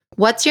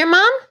What's your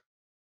mom?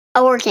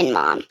 A working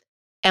mom.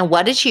 And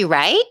what did she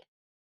write?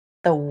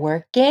 The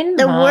Working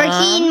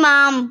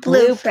Mom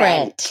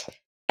Blueprint.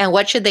 And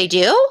what should they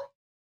do?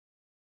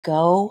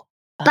 Go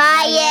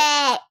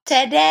Buy it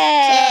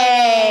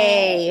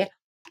today.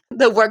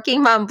 The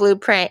Working Mom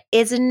Blueprint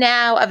is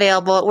now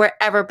available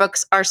wherever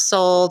books are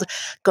sold.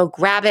 Go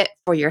grab it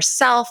for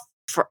yourself,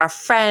 for a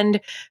friend,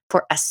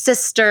 for a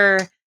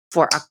sister,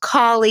 for a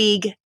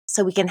colleague,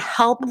 so we can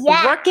help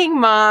working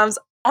moms,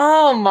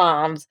 all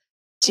moms,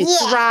 to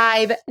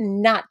thrive,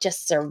 not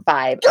just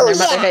survive on their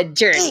motherhood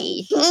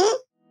journey.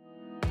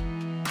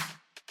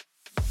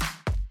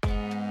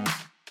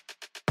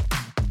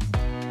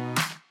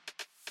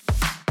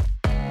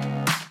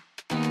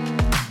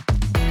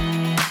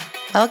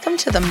 Welcome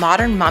to the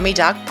Modern Mommy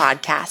Doc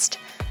Podcast.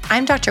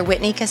 I'm Dr.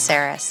 Whitney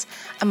Caceres.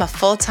 I'm a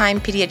full-time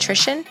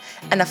pediatrician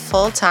and a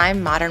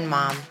full-time modern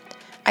mom.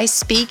 I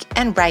speak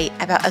and write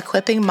about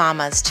equipping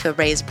mamas to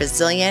raise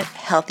resilient,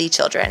 healthy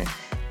children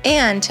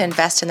and to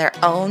invest in their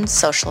own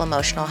social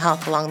emotional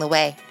health along the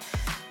way.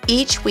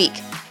 Each week,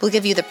 we'll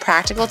give you the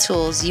practical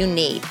tools you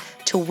need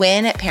to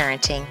win at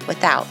parenting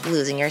without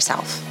losing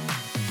yourself.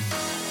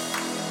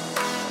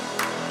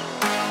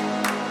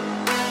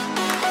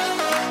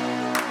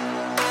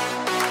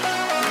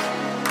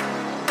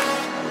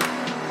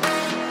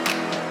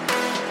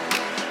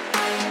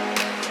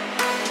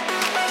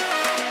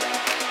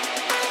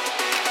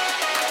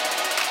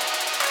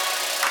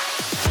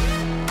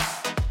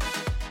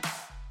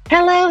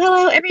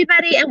 Hello,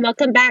 everybody, and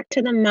welcome back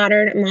to the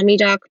Modern Mommy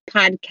Doc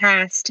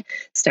Podcast.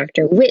 It's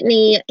Dr.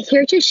 Whitney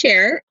here to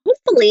share,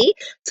 hopefully,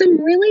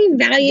 some really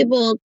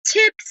valuable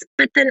tips,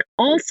 but then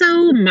also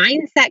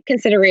mindset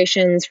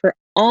considerations for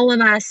all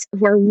of us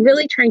who are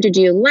really trying to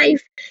do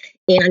life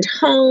and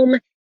home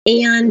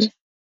and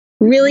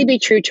really be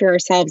true to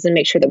ourselves and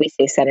make sure that we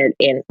stay centered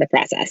in the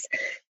process.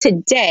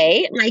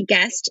 Today, my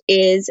guest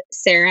is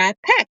Sarah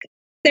Peck.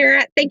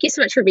 Sarah, thank you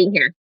so much for being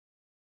here.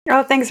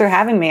 Oh, thanks for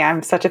having me.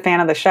 I'm such a fan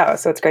of the show,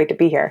 so it's great to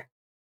be here.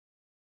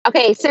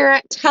 Okay,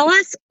 Sarah, tell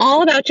us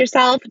all about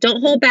yourself.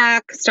 Don't hold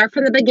back. Start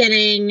from the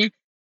beginning.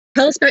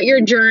 Tell us about your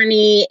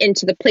journey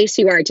into the place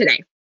you are today.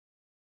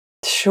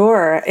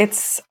 Sure.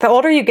 It's the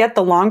older you get,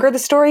 the longer the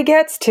story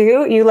gets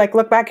too. You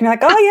look back and you're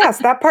like, oh yes,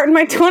 that part in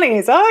my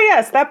 20s. Oh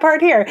yes, that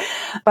part here.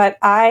 But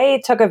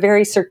I took a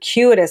very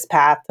circuitous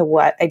path to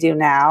what I do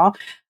now.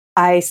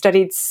 I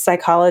studied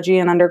psychology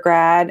in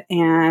undergrad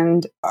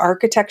and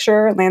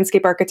architecture,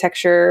 landscape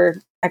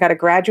architecture. I got a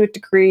graduate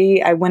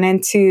degree. I went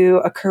into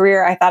a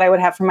career I thought I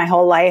would have for my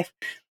whole life.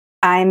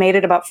 I made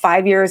it about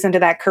 5 years into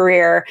that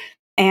career,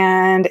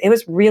 and it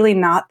was really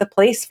not the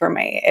place for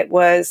me. It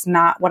was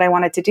not what I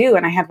wanted to do.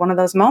 And I had one of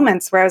those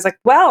moments where I was like,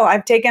 well,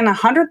 I've taken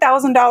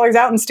 $100,000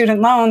 out in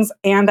student loans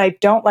and I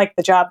don't like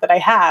the job that I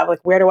have.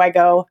 Where do I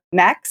go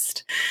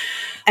next?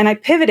 And I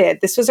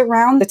pivoted. This was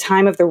around the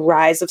time of the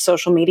rise of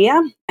social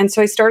media. And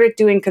so I started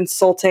doing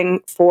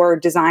consulting for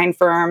design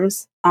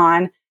firms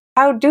on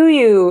how do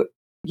you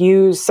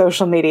use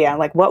social media?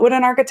 What would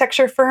an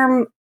architecture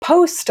firm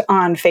post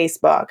on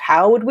Facebook?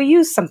 How would we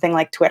use something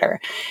like Twitter?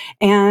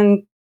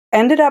 And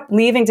ended up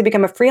leaving to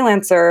become a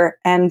freelancer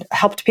and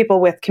helped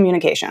people with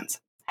communications.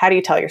 How do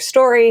you tell your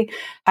story?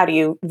 How do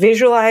you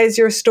visualize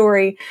your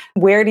story?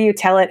 Where do you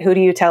tell it? Who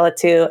do you tell it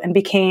to? And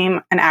became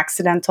an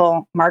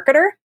accidental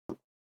marketer.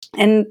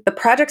 And the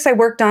projects I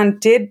worked on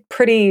did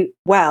pretty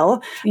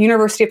well.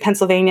 University of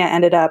Pennsylvania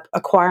ended up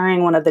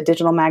acquiring one of the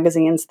digital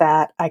magazines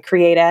that I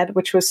created,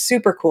 which was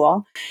super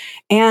cool.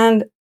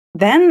 And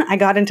then I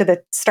got into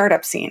the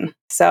startup scene.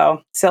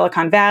 So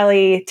Silicon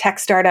Valley, tech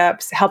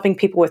startups, helping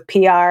people with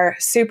PR,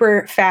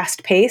 super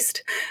fast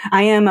paced.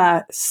 I am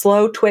a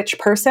slow twitch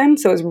person,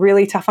 so it was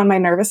really tough on my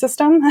nervous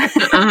system. All of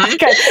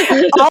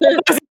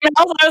those emails,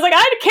 I was like,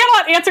 I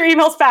cannot answer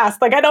emails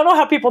fast. I don't know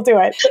how people do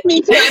it.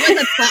 Me too. I'm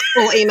a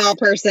thoughtful email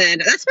person.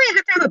 That's why I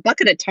have to have a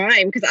bucket of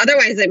time, because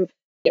otherwise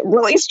it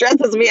really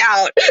stresses me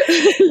out.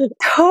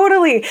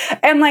 Totally.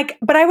 And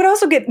but I would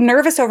also get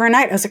nervous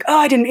overnight. I was like, oh,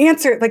 I didn't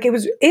answer.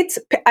 It's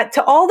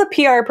to all the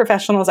PR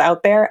professionals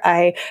out there,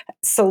 I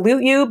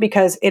salute you,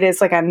 because it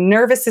is a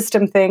nervous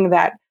system thing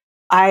that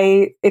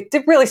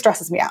it really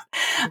stresses me out.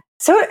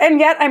 So, and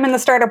yet I'm in the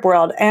startup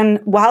world.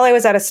 And while I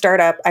was at a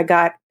startup, I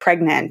got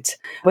pregnant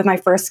with my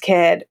first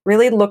kid,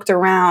 really looked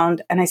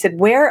around and I said,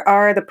 where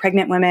are the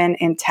pregnant women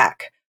in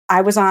tech?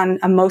 I was on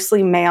a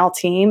mostly male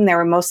team. They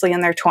were mostly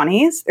in their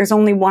 20s. There's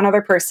only one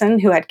other person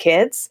who had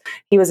kids.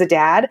 He was a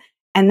dad.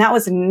 And that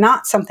was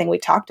not something we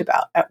talked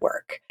about at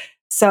work.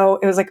 So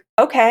it was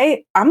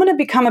okay, I'm going to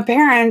become a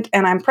parent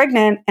and I'm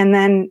pregnant. And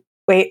then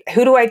wait,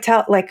 who do I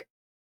tell?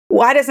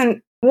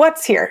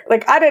 What's here?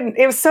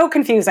 It was so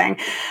confusing.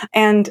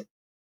 And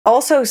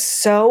also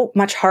so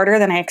much harder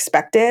than I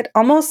expected.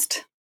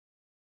 Almost,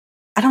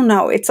 I don't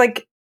know. It's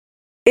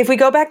if we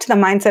go back to the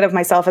mindset of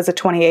myself as a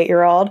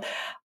 28-year-old,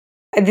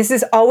 this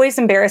is always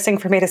embarrassing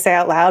for me to say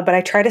out loud, but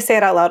I try to say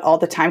it out loud all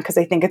the time because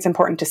I think it's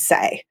important to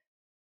say.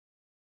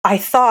 I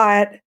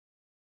thought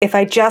if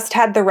I just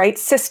had the right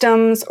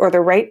systems or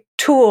the right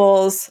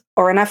tools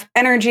or enough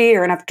energy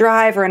or enough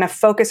drive or enough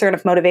focus or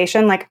enough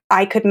motivation, like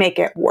I could make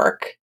it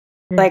work.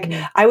 Like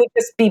I would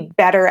just be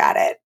better at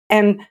it.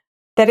 And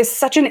that is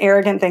such an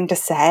arrogant thing to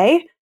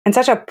say and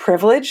such a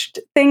privileged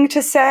thing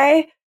to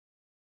say.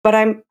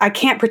 But I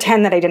can't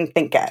pretend that I didn't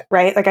think it,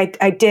 right? Like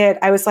I did.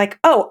 I was like,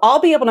 oh, I'll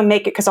be able to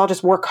make it because I'll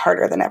just work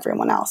harder than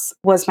everyone else,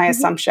 was my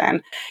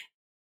assumption.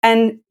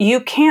 And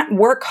you can't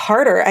work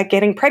harder at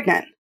getting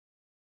pregnant.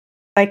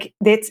 Like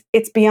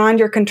it's beyond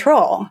your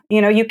control.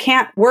 You know, you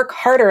can't work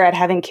harder at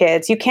having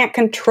kids. You can't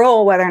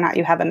control whether or not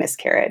you have a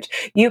miscarriage.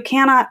 You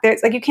can't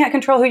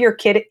control who your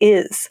kid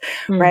is,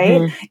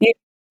 right?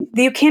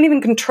 You can't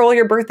even control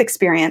your birth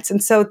experience.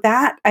 And so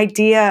that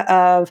idea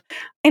of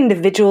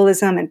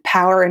individualism and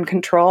power and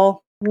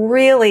control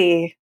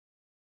really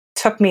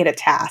took me to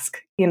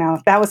task. You know,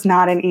 that was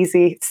not an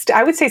easy,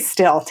 I would say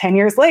still 10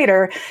 years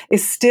later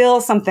is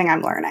still something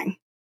I'm learning.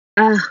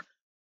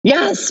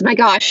 Yes, my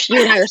gosh,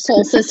 you and I are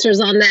soul sisters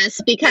on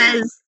this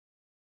because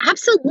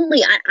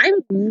absolutely, I'm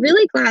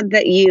really glad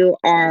that you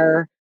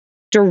are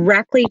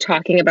directly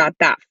talking about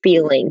that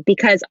feeling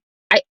because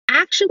I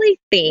actually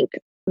think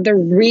the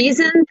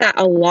reason that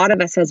a lot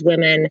of us as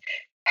women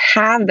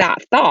have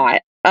that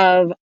thought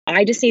of,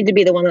 I just need to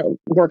be the one that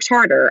works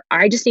harder.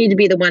 I just need to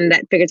be the one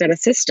that figures out a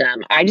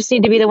system. I just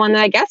need to be the one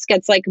that I guess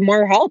gets like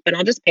more help and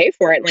I'll just pay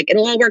for it. And, like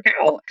it'll all work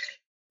out.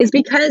 Is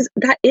because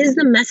that is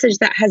the message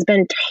that has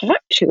been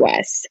taught to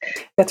us.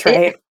 That's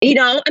right.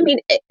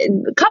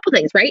 A couple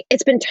things, right?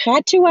 It's been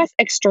taught to us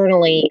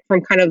externally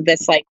from kind of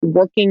this like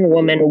working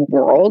woman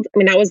world. I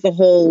mean, that was the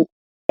whole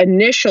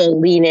initial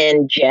lean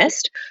in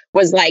gist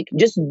was like,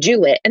 just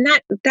do it. And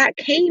that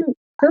came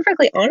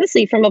perfectly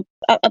honestly from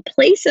a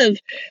place of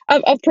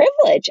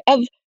privilege of,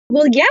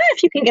 well, yeah,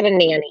 if you can get a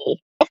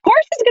nanny, of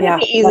course it's going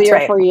to be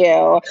easier for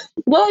you.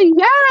 Well,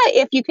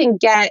 yeah, if you can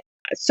get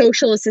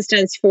social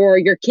assistance for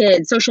your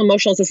kids, social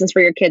emotional assistance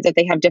for your kids if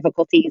they have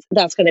difficulties,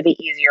 that's going to be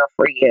easier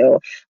for you.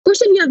 Of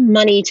course, if you have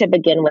money to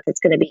begin with,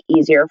 it's going to be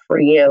easier for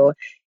you.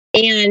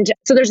 And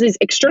so there's these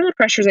external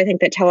pressures, I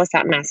think, that tell us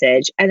that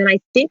message. And then I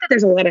think that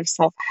there's a lot of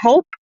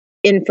self-help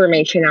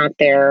information out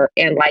there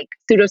and like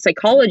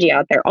pseudopsychology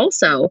out there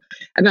also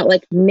about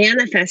like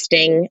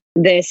manifesting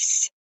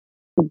this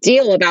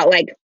deal about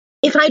like,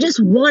 if I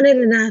just want it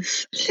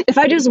enough, if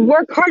I just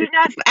work hard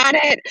enough at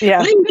it,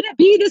 I'm going to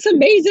be this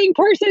amazing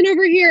person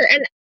over here.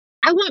 And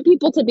I want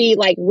people to be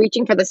like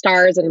reaching for the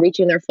stars and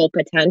reaching their full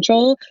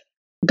potential.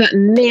 But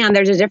man,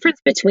 there's a difference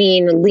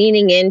between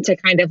leaning into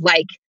kind of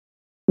like,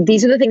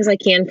 these are the things I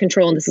can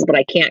control and this is what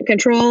I can't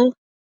control.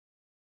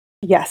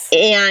 Yes.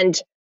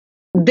 And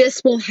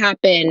this will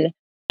happen.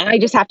 I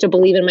just have to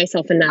believe in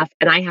myself enough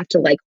and I have to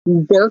like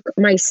work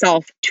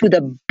myself to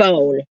the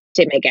bone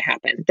to make it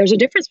happen. There's a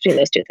difference between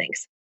those two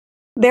things.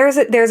 There's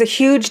a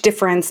huge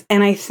difference.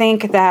 And I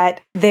think that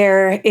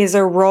there is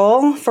a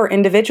role for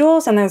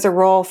individuals and there's a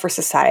role for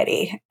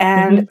society.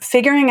 And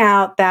figuring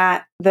out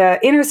that the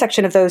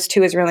intersection of those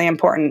two is really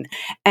important.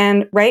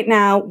 And right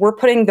now we're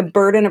putting the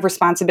burden of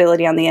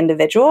responsibility on the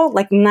individual,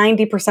 like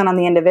 90% on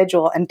the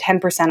individual and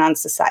 10% on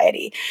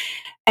society.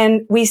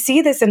 And we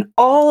see this in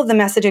all of the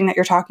messaging that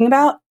you're talking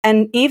about.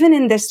 And even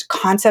in this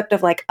concept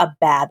of like a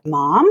bad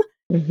mom,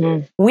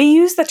 we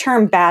use the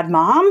term bad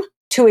mom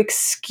to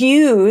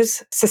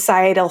excuse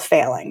societal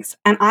failings.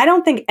 And I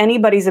don't think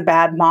anybody's a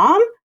bad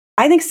mom.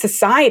 I think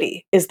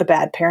society is the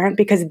bad parent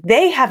because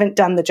they haven't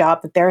done the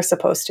job that they're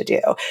supposed to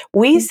do.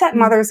 We set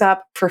mothers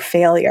up for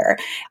failure.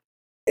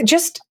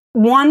 Just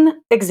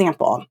one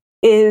example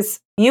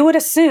is you would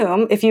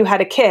assume if you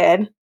had a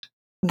kid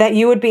that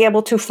you would be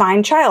able to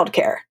find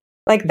childcare.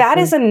 Like that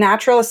is a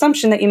natural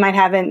assumption that you might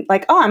have in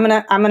like, oh, I'm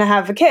going to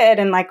have a kid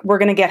and like, we're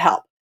going to get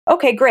help.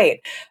 Okay,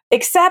 great.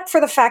 Except for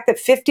the fact that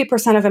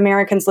 50% of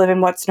Americans live in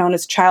what's known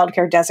as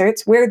childcare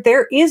deserts, where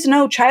there is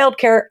no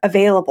childcare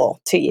available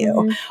to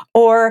you,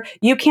 or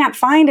you can't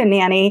find a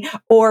nanny,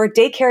 or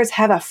daycares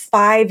have a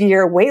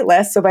 5-year wait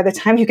list. So by the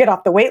time you get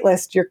off the wait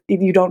list,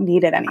 you don't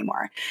need it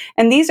anymore.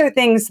 And these are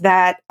things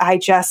that I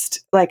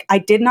just like, I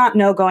did not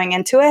know going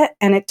into it.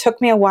 And it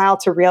took me a while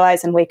to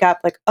realize and wake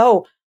up like,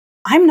 oh,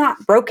 I'm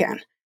not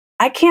broken.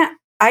 I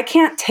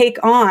can't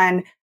take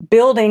on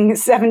building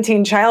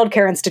 17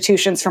 childcare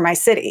institutions for my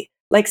city.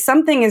 Like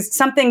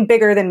something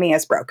bigger than me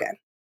is broken.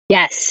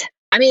 Yes.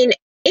 I mean,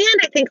 and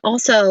I think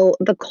also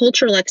the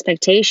cultural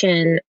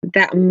expectation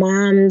that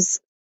moms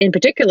in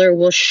particular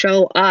will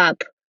show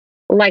up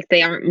like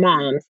they aren't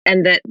moms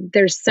and that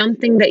there's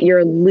something that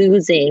you're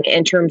losing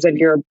in terms of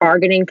your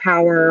bargaining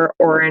power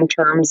or in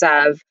terms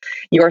of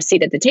your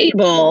seat at the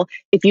table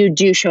if you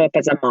do show up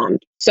as a mom.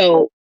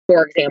 So,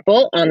 for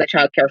example, on the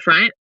childcare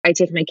front, I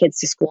take my kids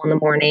to school in the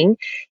morning.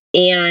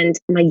 And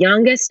my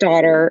youngest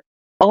daughter,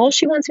 all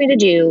she wants me to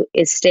do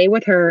is stay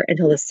with her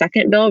until the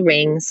second bell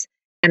rings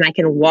and I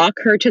can walk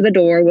her to the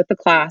door with the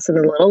class in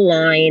the little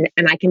line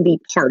and I can be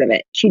part of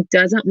it. She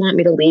doesn't want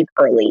me to leave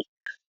early.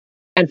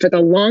 And for the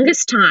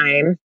longest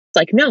time, it's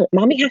like, no,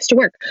 mommy has to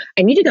work.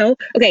 I need to go.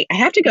 Okay, I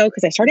have to go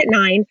because I start at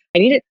 9. I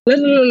need it. Blah,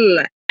 blah, blah,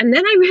 blah. And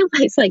then I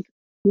realized, like,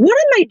 what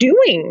am I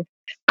doing?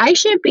 I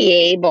should be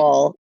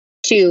able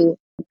to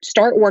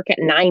start work at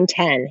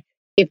 9:10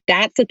 if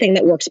that's the thing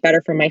that works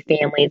better for my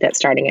family that's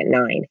starting at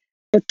 9.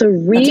 But the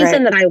That's right.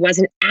 reason that I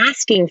wasn't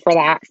asking for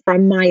that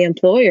from my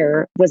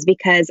employer was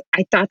because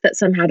I thought that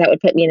somehow that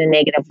would put me in a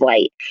negative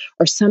light,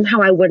 or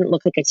somehow I wouldn't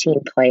look like a team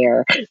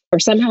player, or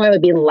somehow I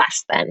would be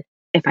less than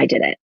if I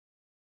did it.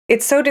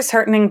 It's so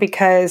disheartening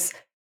because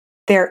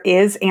there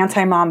is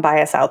anti-mom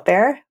bias out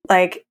there.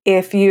 Like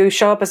if you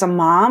show up as a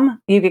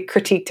mom, you get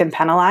critiqued and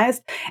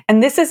penalized.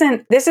 And this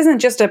isn't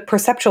just a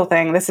perceptual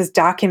thing. This is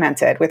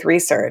documented with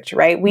research,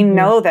 right? We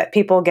know that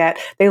people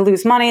they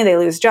lose money, they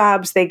lose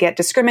jobs, they get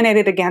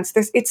discriminated against.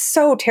 It's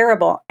so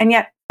terrible. And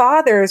yet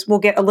fathers will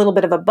get a little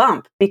bit of a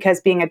bump because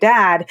being a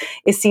dad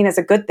is seen as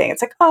a good thing.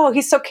 It's like, oh,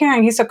 he's so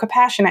caring, he's so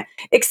compassionate,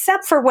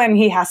 except for when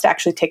he has to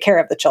actually take care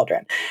of the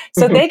children.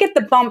 So they get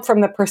the bump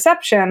from the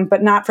perception,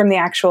 but not from the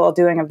actual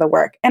doing of the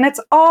work. And it's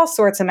all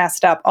sorts of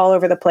messed up all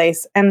over the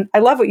place. And I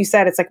love what you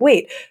said. It's like,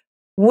 wait,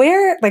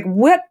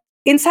 what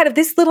inside of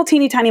this little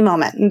teeny tiny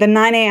moment, the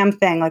 9 a.m.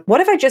 thing, like, what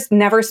if I just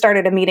never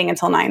started a meeting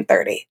until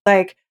 9:30?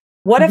 Like,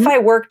 what if I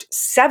worked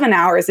 7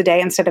 hours a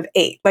day instead of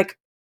 8? Like,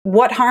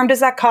 what harm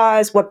does that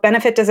cause? What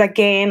benefit does that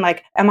gain?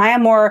 Like, am I a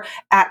more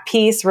at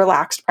peace,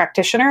 relaxed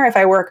practitioner if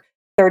I work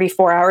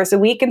 34 hours a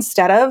week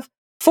instead of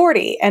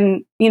 40?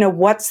 And,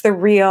 what's the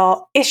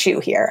real issue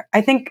here? I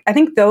think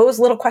those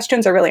little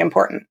questions are really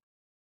important.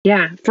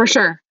 Yeah, for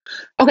sure.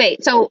 Okay,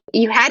 so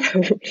you had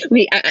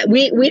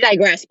we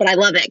digress, but I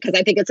love it because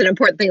I think it's an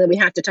important thing that we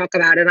have to talk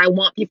about, and I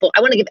want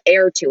to give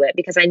air to it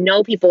because I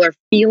know people are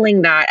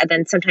feeling that and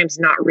then sometimes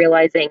not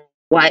realizing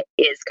what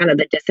is kind of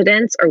the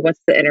dissidence or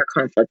what's the inner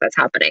conflict that's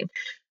happening.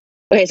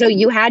 Okay, so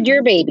you had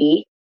your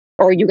baby,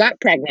 or you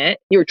got pregnant,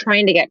 you were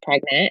trying to get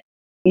pregnant,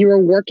 you were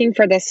working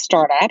for this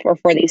startup or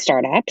for these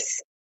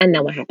startups, and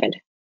then what happened?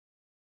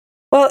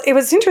 Well, it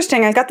was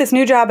interesting. I got this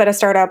new job at a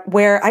startup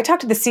where I talked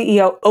to the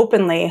CEO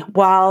openly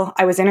while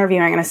I was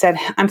interviewing. And I said,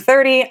 I'm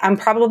 30. I'm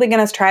probably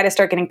going to try to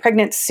start getting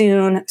pregnant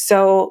soon.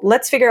 So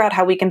let's figure out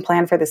how we can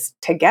plan for this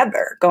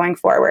together going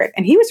forward.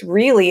 And he was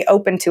really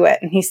open to it.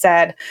 And he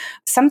said,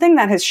 something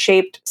that has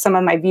shaped some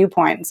of my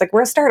viewpoints, like,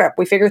 we're a startup,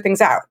 we figure things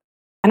out.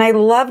 And I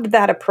loved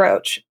that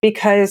approach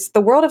because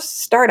the world of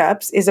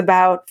startups is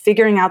about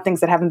figuring out things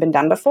that haven't been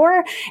done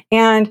before.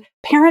 And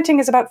parenting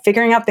is about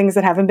figuring out things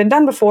that haven't been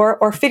done before,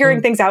 or figuring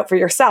things out for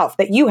yourself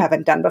that you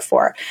haven't done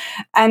before.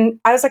 And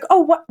I was like,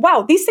 oh,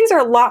 wow, these things are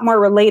a lot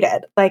more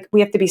related. Like, we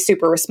have to be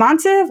super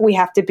responsive. We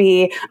have to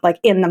be like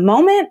in the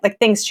moment, like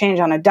things change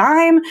on a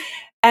dime.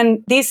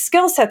 And these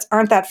skill sets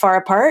aren't that far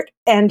apart.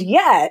 And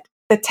yet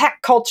the tech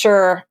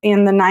culture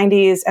in the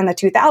 90s and the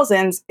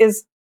 2000s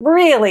is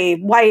really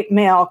white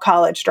male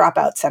college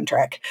dropout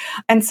centric.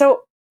 And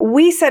so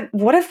we said,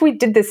 what if we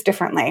did this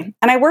differently?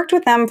 And I worked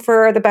with them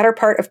for the better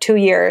part of 2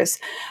 years.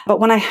 But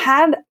when I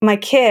had my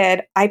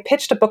kid, I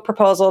pitched a book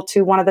proposal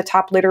to one of the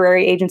top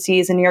literary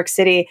agencies in New York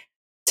City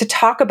to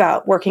talk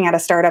about working at a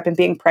startup and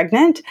being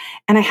pregnant.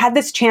 And I had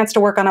this chance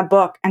to work on a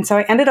book. And so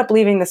I ended up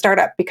leaving the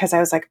startup because I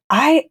was like,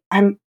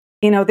 I'm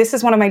this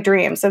is one of my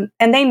dreams.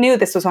 And they knew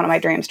this was one of my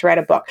dreams, to write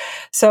a book.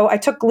 So I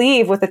took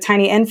leave with a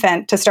tiny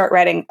infant to start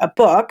writing a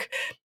book.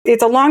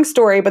 It's a long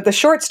story, but the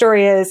short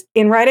story is,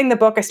 in writing the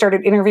book, I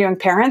started interviewing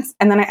parents,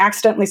 and then I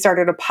accidentally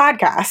started a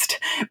podcast,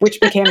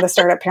 which became the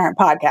Startup Parent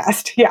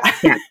Podcast. Yeah.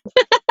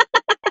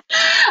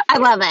 I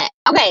love it.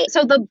 Okay,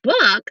 so the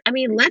book,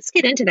 let's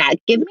get into that.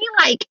 Give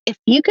me, if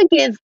you could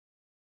give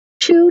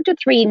 2 to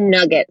 3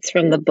 nuggets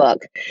from the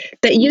book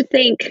that you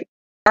think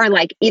are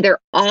either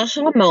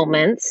aha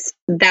moments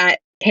that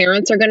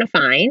parents are going to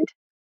find,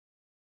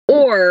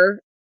 or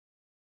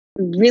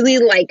really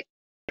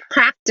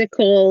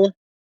practical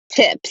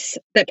tips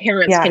that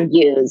parents can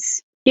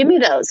use. Give me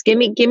those. Give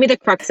me the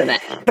crux of it.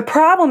 The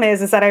problem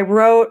is that I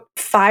wrote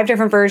 5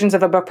 different versions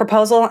of a book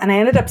proposal, and I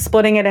ended up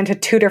splitting it into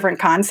 2 different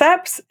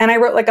concepts. And I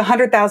wrote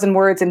 100,000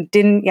 words and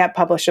didn't yet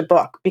publish a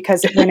book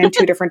because it went in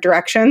 2 different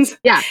directions.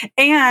 Yeah.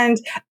 And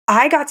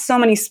I got so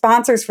many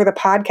sponsors for the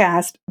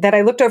podcast that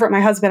I looked over at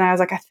my husband and I was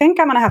like, I think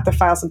I'm going to have to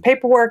file some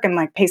paperwork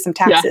and pay some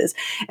taxes.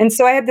 Yeah. And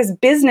so I had this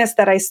business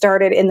that I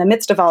started in the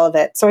midst of all of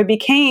it. So I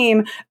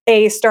became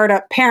a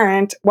startup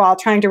parent while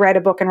trying to write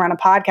a book and run a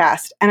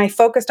podcast. And I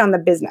focused on the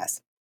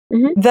business.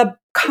 Mm-hmm. The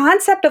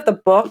concept of the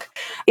book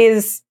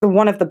is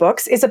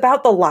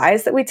about the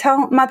lies that we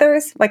tell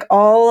mothers,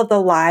 all of the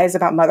lies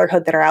about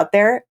motherhood that are out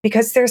there,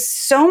 because there's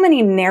so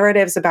many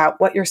narratives about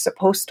what you're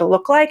supposed to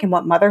look like and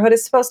what motherhood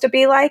is supposed to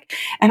be like.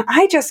 And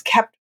I just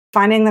kept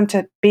finding them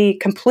to be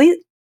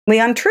completely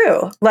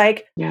untrue.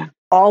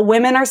 All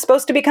women are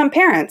supposed to become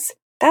parents.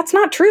 That's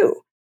not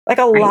true.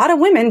 A lot of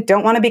women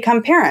don't want to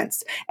become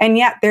parents. And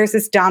yet there's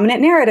this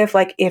dominant narrative,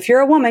 if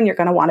you're a woman, you're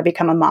going to want to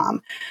become a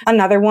mom.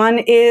 Another one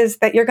is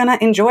that you're going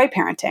to enjoy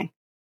parenting.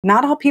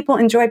 Not all people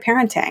enjoy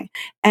parenting.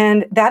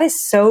 And that is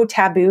so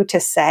taboo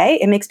to say.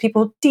 It makes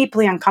people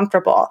deeply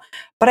uncomfortable.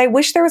 But I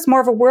wish there was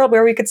more of a world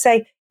where we could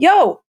say,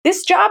 yo,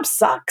 this job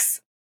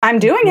sucks. I'm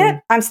doing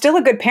it. I'm still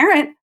a good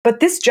parent, but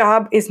this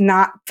job is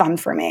not fun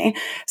for me.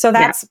 So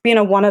that's,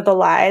 one of the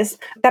lies.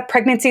 That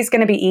pregnancy is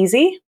going to be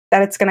easy.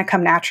 that it's going to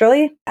come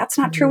naturally. That's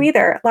not true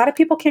either. A lot of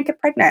people can't get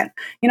pregnant.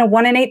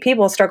 1 in 8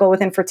 people struggle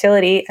with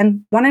infertility,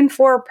 and 1 in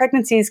 4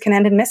 pregnancies can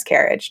end in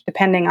miscarriage,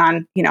 depending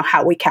on,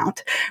 how we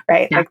count,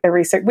 right? Yeah. Like the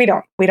research, we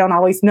don't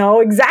always know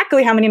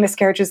exactly how many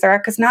miscarriages there are,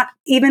 because not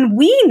even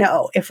we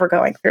know if we're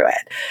going through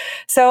it.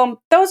 So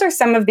those are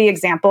some of the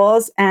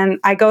examples. And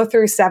I go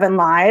through 7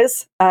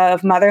 lies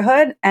of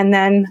motherhood and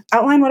then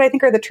outline what I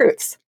think are the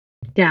truths.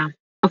 Yeah.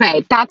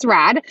 Okay. That's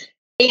rad.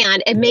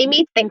 And it made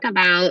me think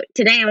about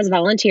today. I was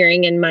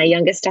volunteering in my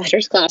youngest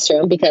daughter's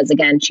classroom because,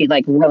 again, she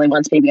really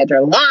wants me to get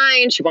through the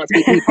line. She wants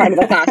me to be part of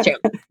the classroom.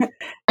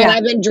 And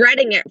I've been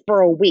dreading it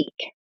for a week,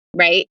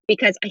 right?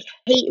 Because I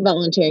hate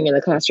volunteering in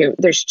the classroom.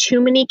 There's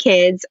too many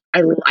kids.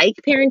 I like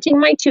parenting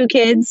my 2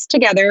 kids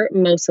together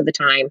most of the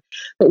time.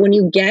 But when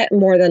you get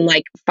more than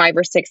 5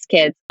 or 6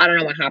 kids, I don't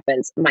know what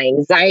happens. My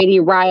anxiety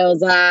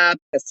riles up,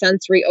 the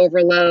sensory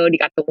overload. You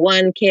got the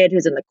one kid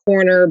who's in the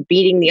corner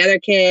beating the other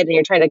kid, and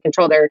you're trying to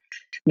control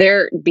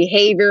their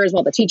behaviors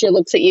while the teacher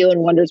looks at you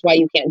and wonders why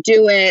you can't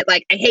do it.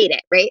 I hate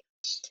it, right?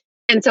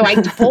 And so I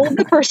told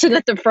the person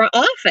at the front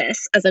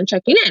office as I'm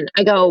checking in,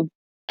 I go,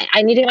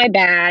 I needed my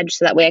badge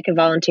so that way I could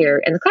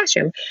volunteer in the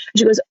classroom. And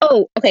she goes,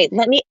 oh, okay,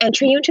 let me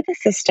enter you into the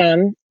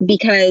system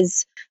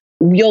because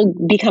you'll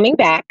be coming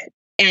back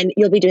and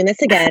you'll be doing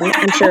this again,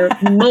 I'm sure,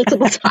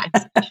 multiple times.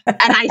 And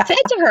I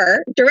said to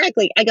her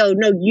directly, I go,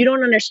 no, you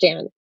don't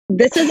understand.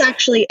 This is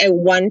actually a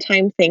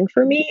one-time thing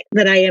for me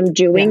that I am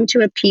doing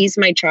to appease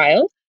my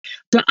child,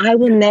 but I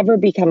will never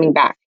be coming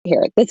back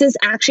here. This is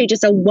actually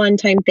just a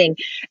one-time thing.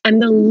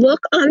 And the look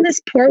on this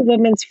poor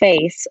woman's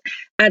face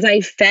as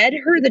I fed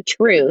her the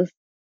truth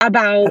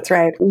about That's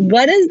right.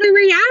 what is the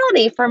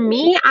reality for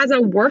me as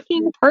a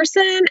working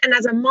person and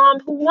as a mom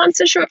who wants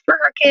to show up for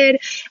her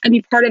kid and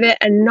be part of it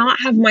and not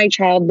have my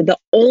child be the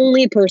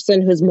only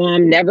person whose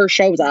mom never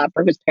shows up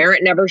or whose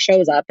parent never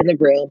shows up in the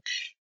room,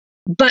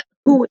 but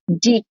who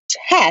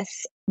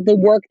detests the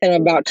work that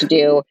I'm about to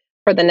do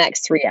for the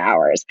next 3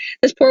 hours.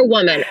 This poor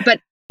woman.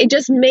 But it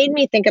just made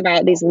me think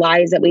about these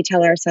lies that we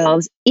tell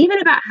ourselves, even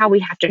about how we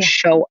have to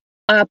show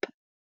up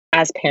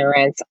as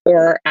parents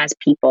or as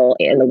people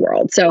in the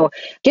world. So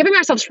giving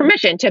ourselves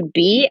permission to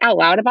be out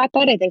loud about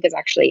that, I think, is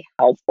actually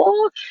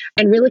helpful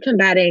and really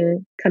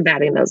combating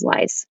those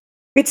lies.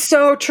 It's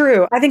so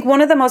true. I think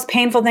one of the most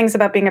painful things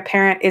about being a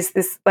parent is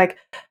this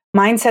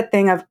mindset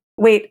thing of,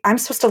 wait, I'm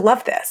supposed to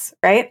love this,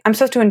 right? I'm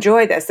supposed to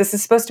enjoy this. This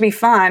is supposed to be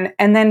fun.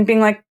 And then being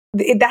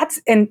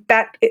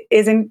that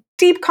is in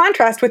deep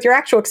contrast with your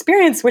actual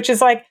experience, which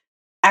is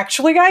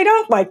actually, I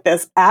don't like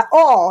this at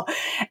all.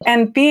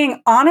 And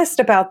being honest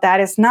about that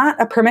is not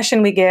a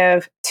permission we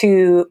give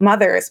to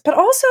mothers, but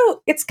also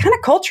it's kind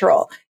of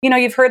cultural.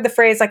 You've heard the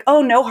phrase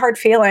oh, no hard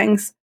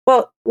feelings.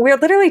 Well, we're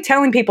literally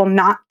telling people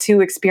not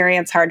to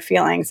experience hard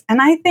feelings.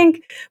 And I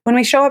think when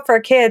we show up for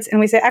our kids and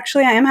we say,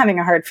 actually, I am having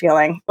a hard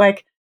feeling,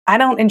 I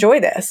don't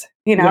enjoy this.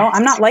 Yes.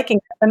 I'm not liking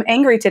it. I'm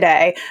angry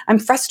today. I'm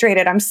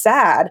frustrated. I'm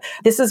sad.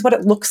 This is what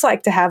it looks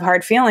like to have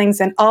hard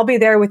feelings. And I'll be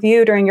there with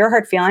you during your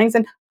hard feelings.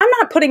 And I'm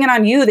not putting it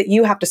on you that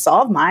you have to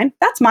solve mine.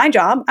 That's my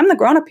job. I'm the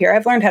grown up here.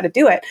 I've learned how to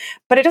do it.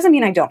 But it doesn't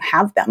mean I don't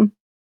have them.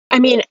 I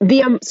mean,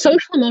 the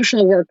social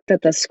emotional work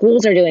that the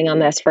schools are doing on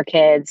this for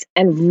kids,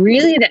 and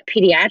really that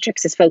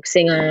pediatrics is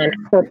focusing on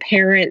for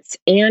parents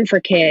and for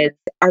kids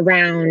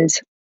around.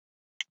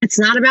 It's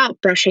not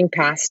about brushing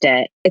past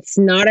it. It's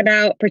not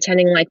about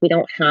pretending like we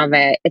don't have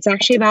it. It's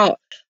actually about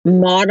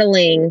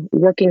modeling,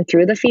 working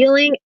through the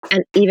feeling,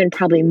 and even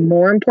probably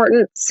more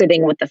important,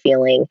 sitting with the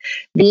feeling,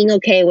 being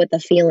okay with the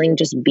feeling,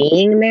 just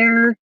being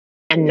there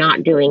and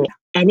not doing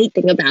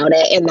anything about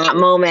it in that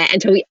moment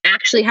until we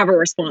actually have a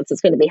response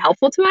that's going to be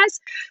helpful to us,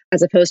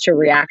 as opposed to a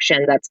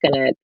reaction that's going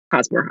to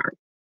cause more harm.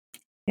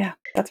 Yeah,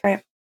 that's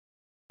right.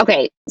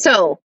 Okay,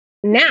 so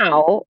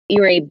now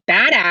you're a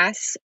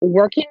badass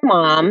working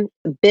mom,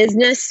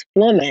 business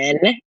woman.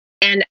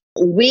 And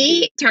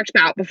we talked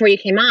about before you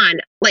came on,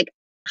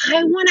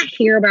 I want to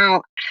hear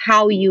about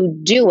how you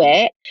do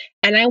it.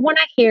 And I want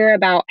to hear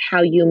about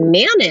how you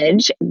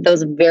manage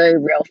those very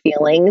real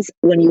feelings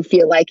when you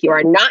feel like you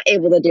are not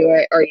able to do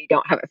it or you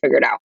don't have it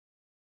figured out.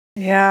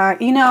 Yeah.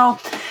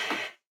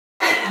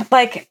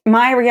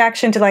 My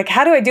reaction to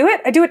how do I do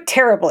it? I do it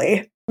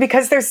terribly.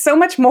 Because there's so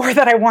much more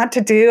that I want to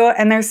do,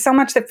 and there's so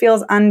much that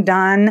feels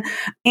undone.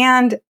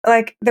 And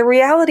the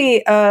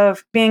reality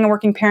of being a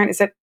working parent is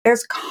that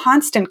there's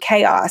constant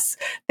chaos.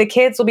 The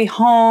kids will be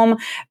home,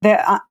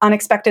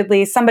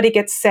 unexpectedly, somebody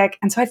gets sick.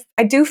 And so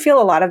I do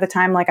feel a lot of the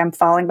time like I'm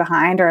falling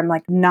behind, or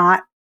I'm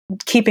not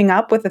keeping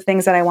up with the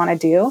things that I want to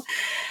do.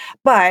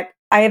 But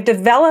I have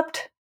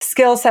developed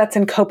skill sets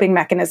and coping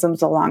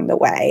mechanisms along the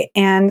way.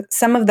 And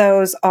some of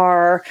those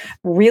are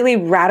really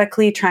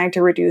radically trying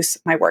to reduce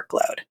my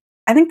workload.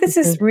 I think this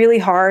is really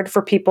hard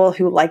for people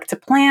who like to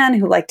plan,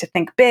 who like to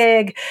think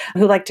big,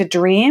 who like to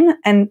dream.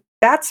 And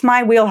that's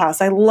my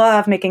wheelhouse. I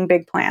love making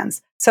big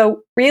plans.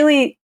 So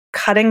really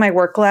cutting my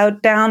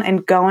workload down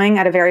and going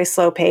at a very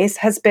slow pace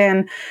has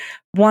been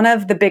one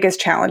of the biggest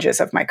challenges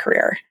of my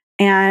career.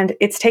 And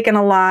it's taken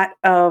a lot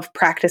of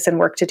practice and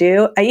work to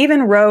do. I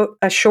even wrote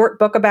a short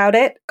book about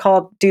it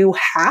called Do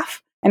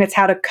Half. and it's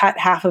how to cut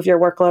half of your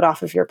workload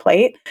off of your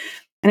plate.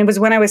 And it was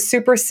when I was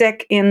super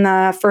sick in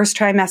the first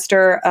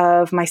trimester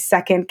of my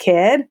second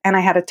kid, and I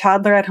had a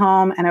toddler at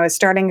home, and I was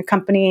starting a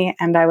company,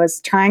 and I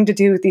was trying to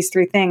do these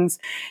three things.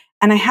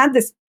 And I had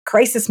this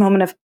crisis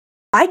moment of,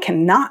 I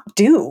cannot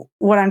do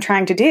what I'm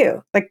trying to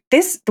do. Like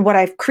this, what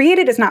I've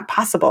created is not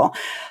possible.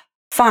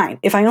 Fine.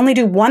 If I only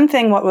do one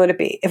thing, what would it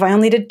be? If I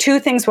only did two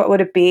things, what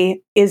would it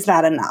be? Is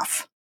that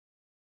enough?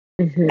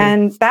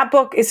 And that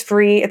book is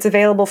free. It's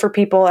available for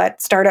people at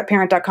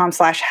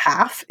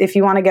startupparent.com/half if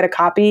you want to get a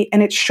copy.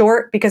 And it's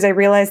short because I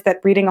realized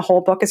that reading a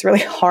whole book is really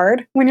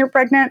hard when you're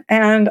pregnant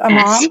and a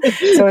mom.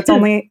 So it's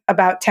only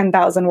about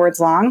 10,000 words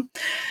long.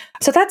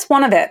 So that's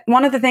one of it.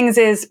 One of the things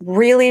is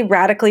really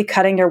radically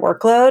cutting your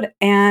workload,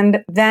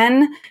 and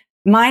then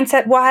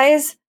mindset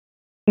wise,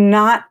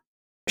 not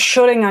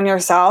shooting on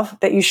yourself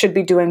that you should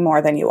be doing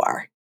more than you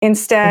are.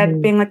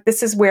 Instead, being like,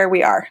 this is where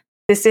we are.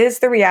 This is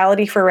the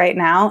reality for right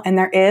now. And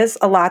there is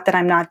a lot that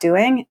I'm not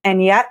doing.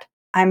 And yet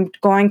I'm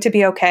going to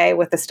be okay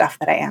with the stuff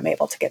that I am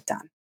able to get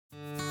done.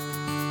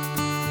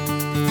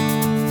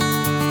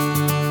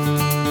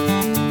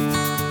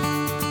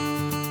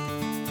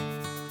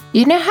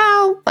 You know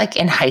how, like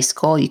in high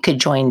school, you could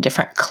join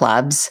different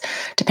clubs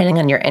depending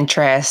on your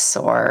interests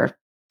or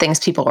things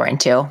people were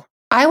into?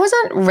 I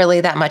wasn't really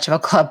that much of a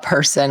club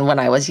person when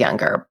I was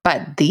younger,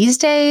 but these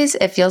days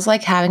it feels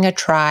like having a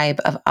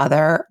tribe of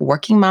other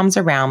working moms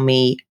around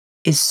me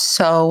is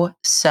so,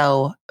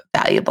 so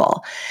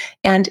valuable.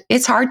 And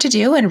it's hard to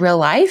do in real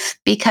life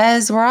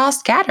because we're all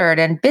scattered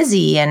and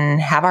busy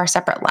and have our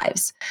separate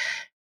lives.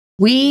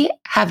 We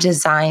have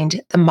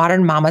designed the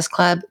Modern Mamas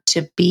Club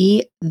to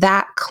be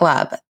that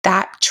club,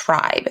 that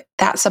tribe,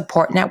 that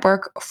support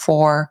network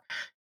for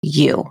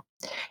you.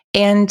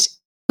 And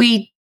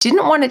we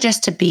didn't want it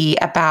just to be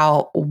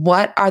about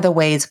what are the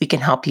ways we can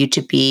help you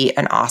to be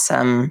an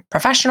awesome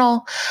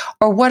professional,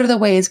 or what are the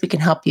ways we can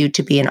help you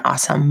to be an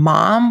awesome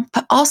mom,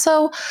 but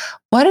also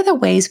what are the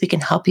ways we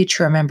can help you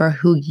to remember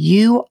who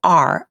you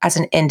are as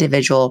an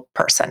individual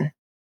person.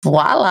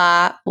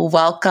 Voila,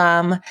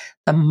 welcome.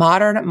 The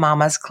Modern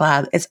Mamas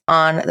Club is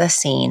on the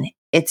scene.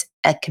 It's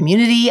a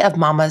community of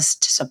mamas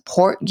to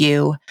support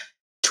you,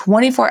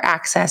 24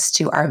 access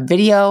to our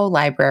video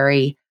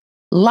library,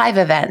 live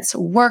events,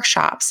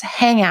 workshops,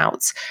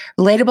 hangouts,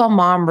 relatable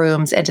mom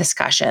rooms and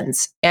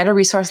discussions, and a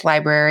resource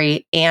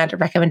library and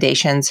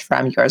recommendations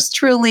from yours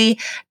truly,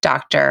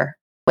 Dr.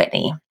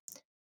 Whitney.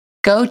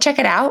 Go check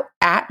it out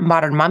at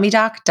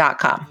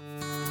modernmommydoc.com.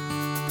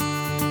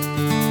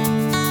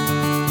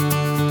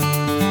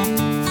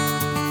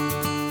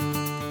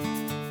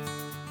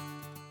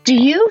 Do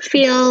you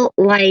feel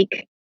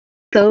like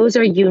those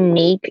are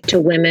unique to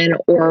women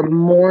or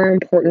more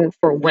important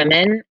for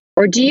women?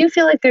 Or do you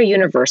feel like they're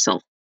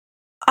universal?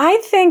 I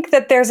think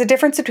that there's a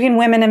difference between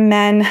women and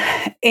men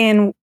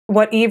in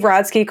what Eve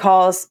Rodsky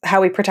calls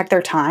how we protect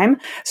their time.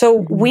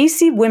 So we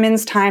see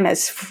women's time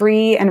as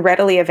free and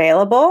readily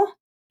available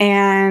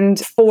and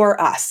for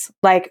us.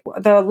 Like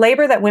the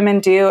labor that women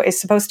do is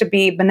supposed to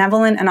be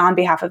benevolent and on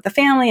behalf of the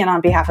family and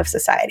on behalf of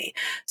society.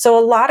 So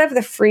a lot of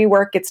the free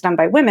work gets done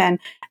by women.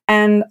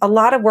 And a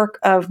lot of work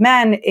of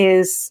men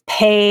is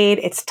paid,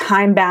 it's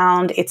time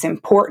bound, it's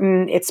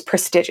important, it's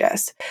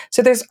prestigious.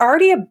 So there's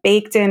already a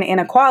baked in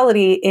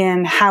inequality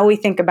in how we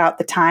think about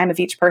the time of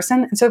each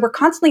person. And so we're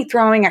constantly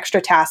throwing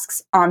extra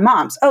tasks on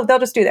moms. Oh, they'll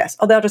just do this.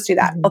 Oh, they'll just do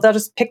that. Oh, they'll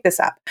just pick this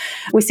up.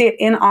 We see it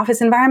in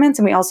office environments,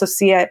 and we also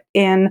see it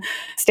in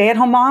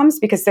stay-at-home moms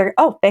because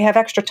they have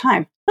extra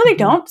time. No, they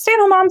don't.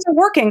 Stay-at-home moms are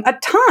working a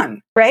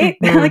ton, right?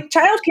 Like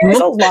childcare is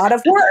a lot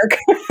of work.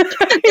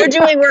 They're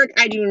doing work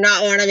I do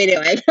not want to be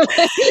doing.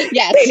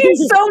 Yes. They do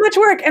so much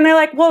work. And they're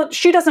like, well,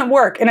 she doesn't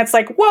work. And it's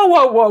like, whoa,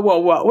 whoa, whoa, whoa,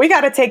 whoa. We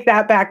got to take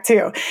that back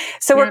too.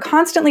 So we're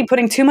constantly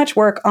putting too much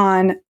work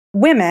on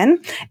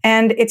women,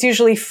 and it's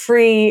usually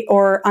free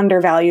or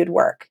undervalued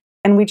work.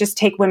 And we just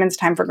take women's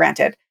time for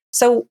granted.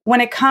 So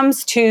when it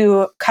comes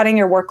to cutting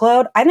your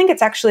workload, I think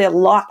it's actually a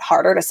lot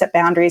harder to set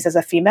boundaries as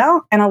a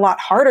female and a lot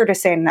harder to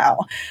say no.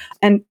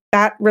 And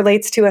that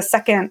relates to a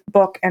second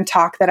book and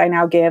talk that I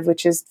now give,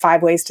 which is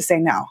 5 Ways to Say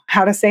No,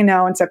 how to say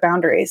no and set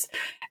boundaries.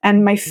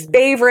 And my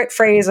favorite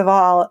phrase of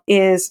all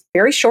is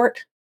very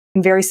short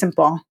and very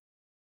simple.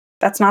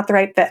 That's not the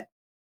right fit.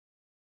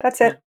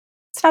 That's it.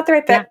 It's not the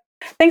right fit.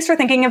 Thanks for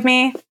thinking of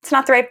me. It's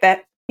not the right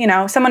fit. You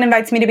know, someone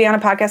invites me to be on a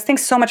podcast.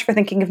 Thanks so much for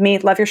thinking of me.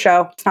 Love your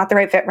show. It's not the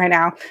right fit right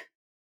now.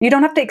 You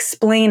don't have to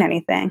explain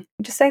anything.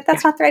 You just say,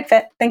 that's not the right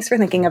fit. Thanks for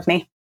thinking of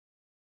me.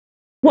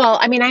 Well,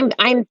 I mean,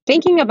 I'm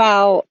thinking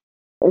about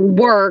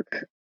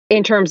work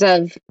in terms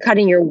of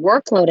cutting your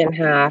workload in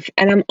half.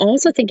 And I'm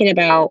also thinking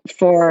about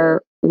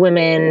for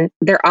women,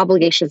 their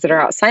obligations that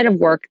are outside of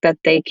work that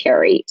they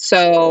carry.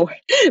 So,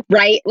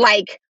 right,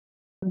 like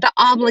the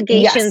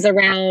obligations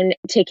around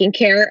taking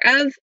care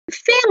of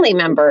family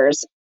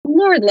members.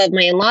 Lord love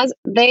my in-laws.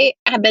 They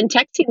have been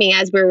texting me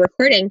as we're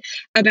recording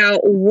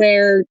about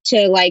where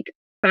to like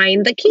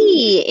find the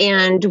key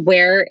and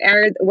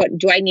what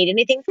do I need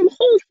anything from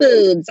Whole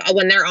Foods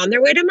when they're on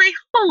their way to my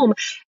home,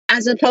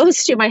 as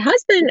opposed to my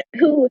husband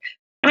who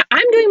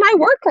I'm doing my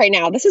work right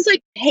now. This is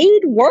like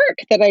paid work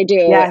that I do.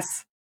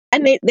 Yes.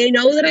 And they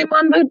know that I'm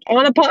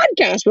on a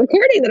podcast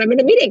recording, that I'm in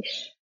a meeting.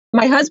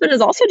 My husband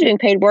is also doing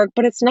paid work,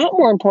 but it's not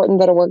more important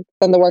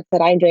than the work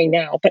that I'm doing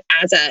now. But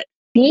as a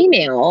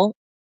female,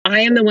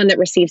 I am the one that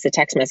receives the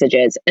text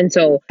messages. And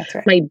so That's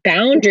right. my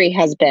boundary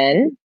has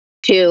been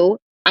to,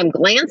 I'm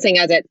glancing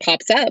as it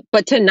pops up,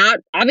 but to not,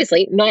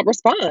 obviously not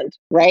respond,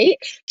 right?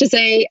 To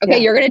say, okay, Yeah.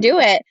 you're going to do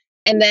it.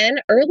 And then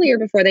earlier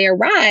before they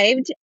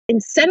arrived,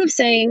 instead of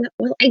saying,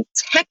 well, I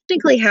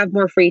technically have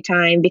more free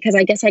time because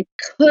I guess I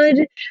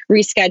could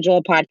reschedule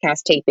a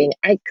podcast taping,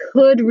 I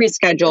could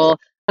reschedule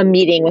a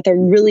meeting with a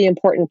really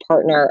important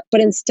partner,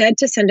 but instead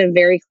to send a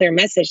very clear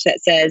message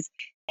that says,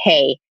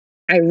 hey,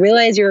 I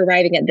realize you're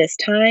arriving at this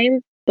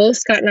time. Both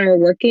Scott and I are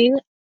working.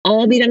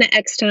 I'll be done at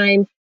X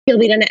time. He'll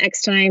be done at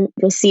X time.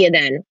 We'll see you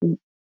then.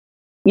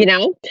 You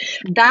know,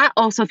 that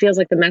also feels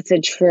like the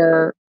message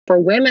for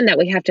women that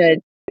we have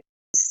to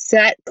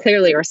set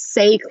clearly or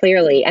say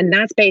clearly. And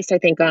that's based, I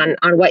think, on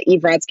what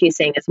Eve Rodsky is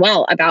saying as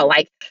well about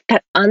like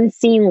that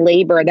unseen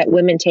labor that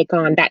women take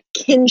on, that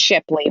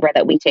kinship labor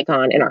that we take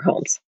on in our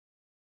homes.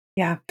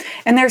 Yeah.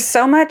 And there's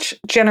so much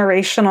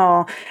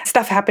generational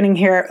stuff happening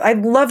here. I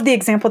love the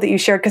example that you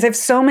shared because I have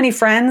so many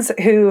friends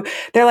who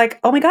they're like,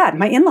 oh my God,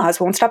 my in-laws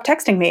won't stop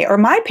texting me, or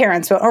my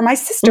parents will, or my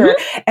sister.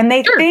 And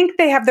they think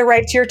they have the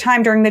right to your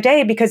time during the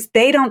day because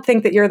they don't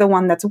think that you're the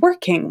one that's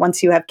working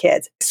once you have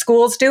kids.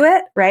 Schools do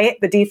it, right?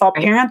 The default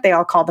parent, they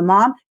all call the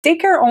mom.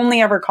 Daycare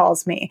only ever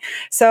calls me.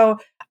 So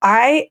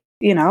I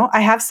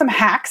have some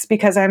hacks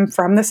because I'm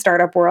from the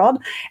startup world,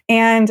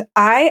 and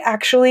I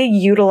actually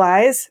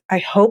utilize, I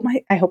hope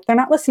they're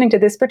not listening to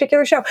this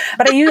particular show,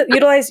 but I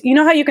utilize, you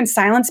know how you can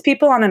silence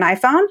people on an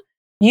iPhone?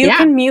 You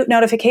can mute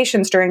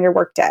notifications during your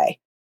workday.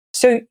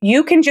 So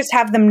you can just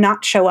have them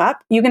not show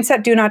up. You can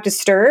set do not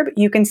disturb.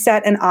 You can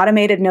set an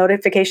automated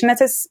notification that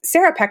says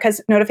Sarah Peck has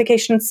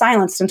notifications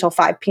silenced until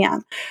 5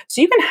 p.m.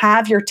 So you can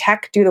have your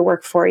tech do the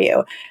work for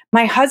you.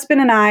 My husband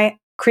and I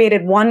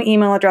created one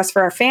email address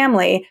for our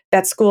family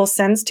that school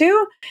sends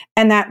to,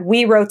 and that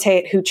we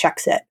rotate who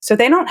checks it. So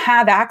they don't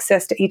have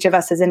access to each of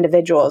us as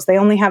individuals. They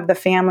only have the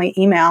family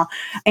email.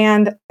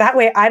 And that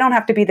way I don't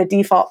have to be the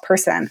default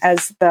person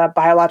as the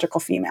biological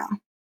female.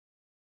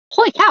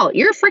 Holy cow,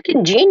 you're a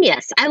freaking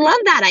genius. I love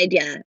that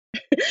idea.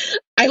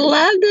 I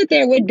love that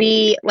there would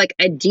be like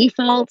a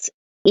default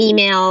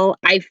email.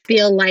 I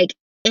feel like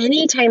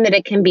anytime that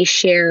it can be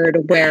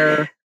shared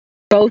where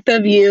both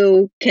of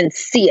you can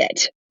see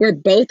it, where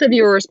both of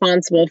you are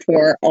responsible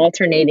for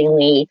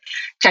alternatingly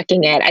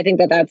checking it, I think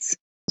that that's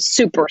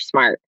super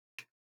smart.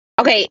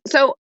 Okay,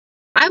 so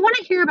I want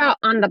to hear about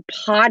on the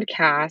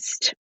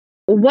podcast.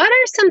 What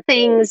are some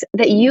things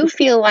that you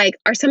feel like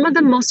are some of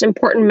the most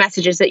important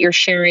messages that you're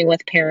sharing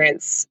with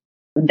parents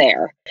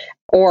there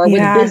or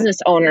with business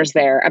owners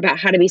there about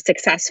how to be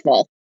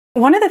successful?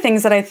 One of the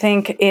things that I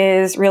think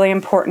is really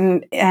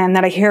important and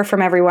that I hear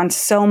from everyone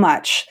so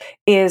much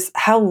is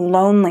how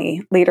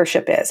lonely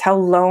leadership is, how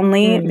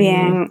lonely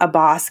being a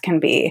boss can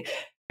be,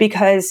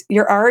 because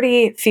you're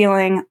already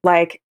feeling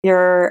like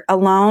you're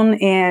alone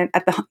in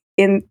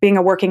being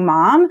a working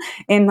mom,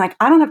 and like,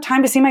 I don't have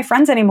time to see my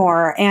friends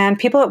anymore. And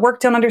people at work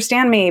don't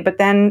understand me, but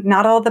then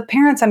not all the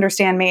parents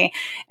understand me.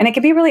 And it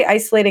can be really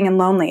isolating and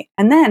lonely.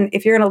 And then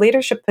if you're in a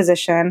leadership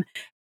position,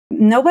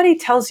 nobody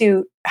tells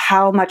you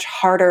how much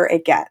harder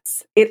it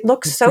gets. It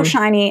looks so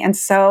shiny and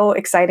so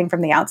exciting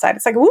from the outside.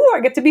 It's like, ooh, I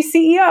get to be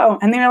CEO.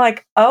 And then you're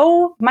like,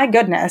 oh my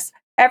goodness,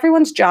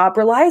 everyone's job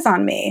relies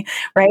on me,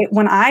 right?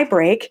 When I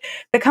break,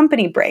 the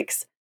company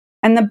breaks.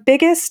 And the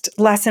biggest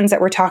lessons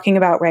that we're talking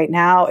about right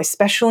now,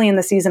 especially in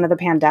the season of the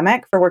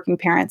pandemic for working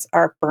parents,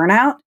 are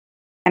burnout,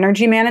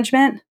 energy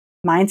management,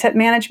 mindset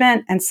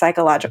management, and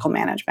psychological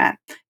management.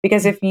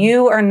 Because if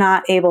you are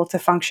not able to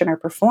function or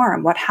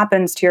perform, what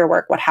happens to your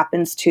work? What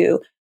happens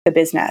to the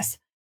business?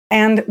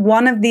 And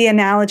one of the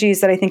analogies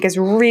that I think is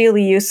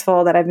really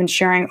useful that I've been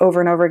sharing over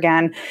and over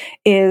again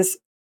is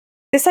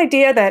this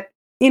idea that,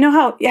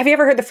 have you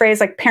ever heard the phrase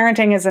like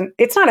parenting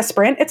it's not a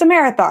sprint, it's a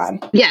marathon?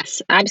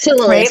 Yes,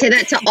 absolutely. Right? I say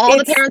that to all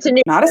the parents in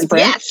New Not a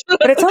sprint, yes.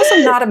 but it's also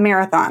not a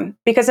marathon,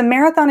 because a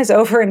marathon is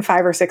over in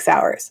 5 or 6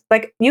 hours.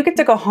 Like, you get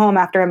to go home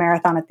after a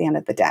marathon at the end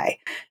of the day.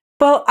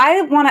 Well,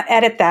 I want to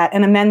edit that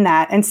and amend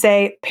that and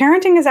say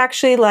parenting is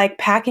actually like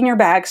packing your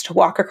bags to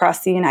walk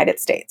across the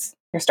United States.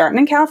 You're starting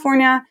in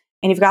California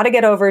and you've got to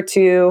get over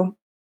to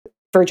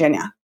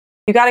Virginia.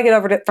 You got to get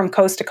over from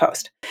coast to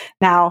coast.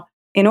 Now,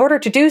 in order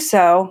to do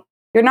so,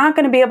 you're not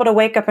going to be able to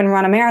wake up and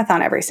run a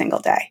marathon every single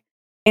day.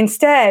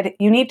 Instead,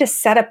 you need to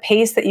set a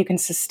pace that you can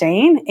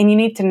sustain, and you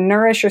need to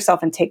nourish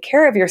yourself and take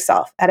care of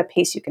yourself at a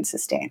pace you can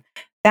sustain.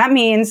 That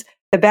means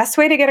the best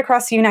way to get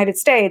across the United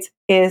States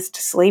is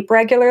to sleep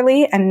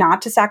regularly and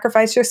not to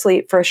sacrifice your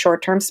sleep for a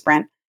short-term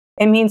sprint.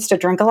 It means to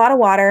drink a lot of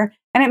water,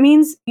 and it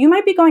means you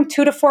might be going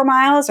 2 to 4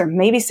 miles or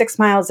maybe 6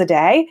 miles a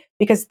day,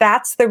 because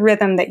that's the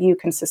rhythm that you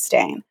can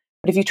sustain.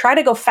 But if you try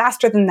to go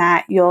faster than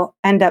that, you'll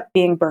end up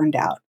being burned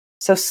out.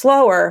 So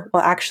slower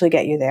will actually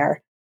get you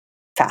there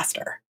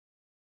faster.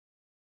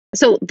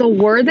 So the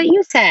word that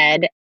you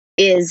said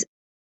is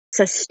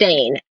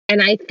sustain.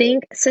 And I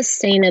think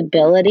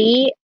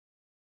sustainability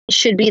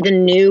should be the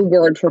new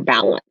word for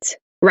balance,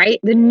 right?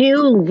 The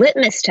new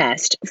litmus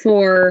test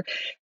for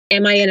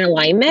am I in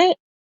alignment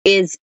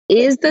is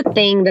the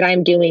thing that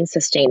I'm doing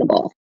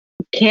sustainable?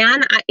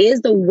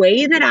 Is the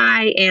way that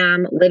I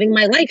am living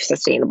my life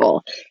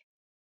sustainable?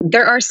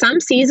 There are some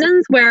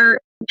seasons where,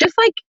 just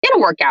like in a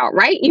workout,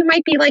 right? You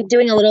might be like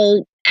doing a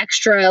little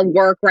extra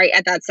work right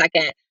at that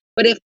second.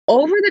 But if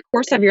over the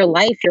course of your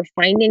life, you're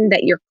finding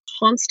that you're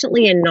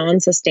constantly in non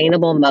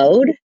sustainable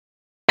mode,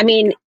 I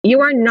mean,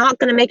 you are not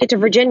going to make it to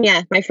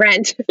Virginia, my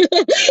friend.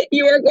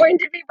 You are going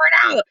to be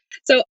burnt out.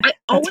 So I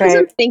That's always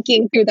am right.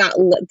 thinking through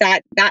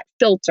that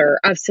filter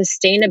of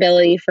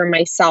sustainability for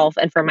myself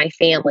and for my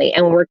family.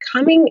 And when we're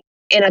coming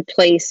in a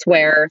place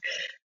where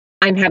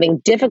I'm having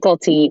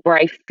difficulty, where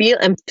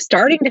I'm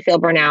starting to feel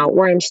burnout,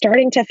 where I'm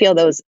starting to feel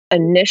those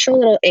initial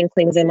little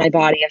inklings in my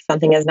body if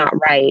something is not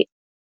right.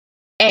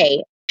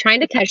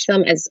 Trying to catch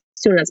them as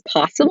soon as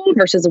possible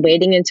versus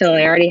waiting until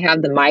I already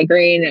have the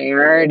migraine and I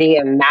already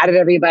am mad at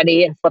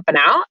everybody and flipping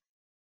out.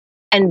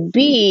 And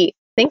B,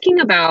 thinking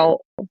about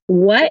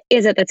what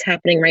is it that's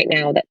happening right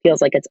now that feels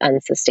like it's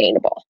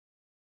unsustainable.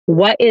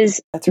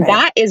 That's right.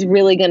 That is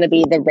really going to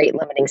be the rate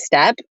limiting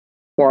step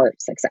for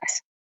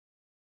success.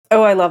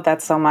 Oh, I love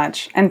that so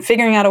much. And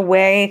figuring out a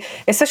way,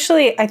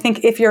 especially I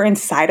think if you're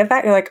inside of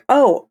that, you're like,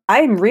 oh,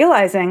 I'm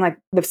realizing like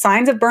the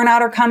signs of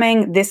burnout are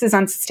coming. This is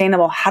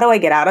unsustainable. How do I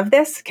get out of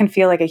this? Can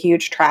feel like a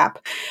huge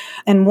trap.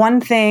 And one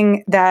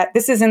thing that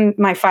this is in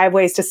my 5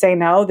 ways to say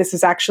no, this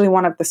is actually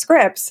one of the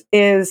scripts,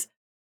 is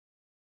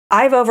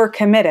I've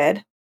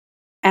overcommitted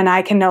and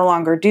I can no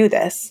longer do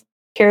this.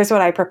 Here's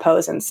what I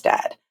propose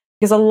instead.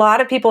 Because a lot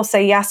of people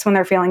say yes when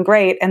they're feeling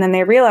great, and then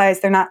they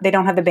realize they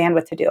don't have the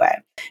bandwidth to do it.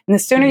 And the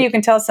sooner you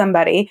can tell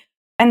somebody,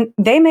 and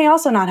they may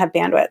also not have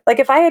bandwidth. Like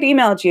if I had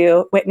emailed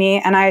you,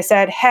 Whitney, and I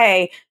said,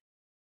 hey,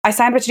 I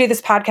signed up to do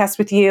this podcast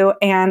with you,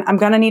 and I'm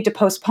going to need to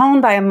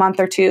postpone by a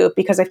month or 2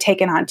 because I've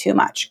taken on too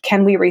much.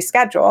 Can we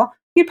reschedule?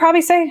 You'd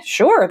probably say,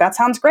 sure, that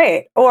sounds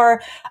great. Or,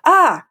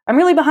 I'm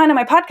really behind on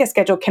my podcast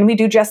schedule. Can we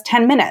do just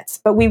 10 minutes?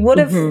 But we would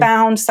have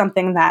found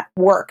something that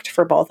worked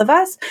for both of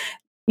us.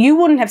 You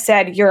wouldn't have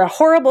said, you're a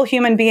horrible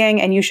human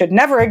being and you should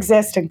never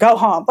exist and go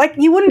home. Like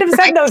you wouldn't have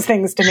said those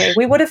things to me.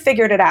 We would have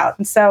figured it out.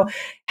 And so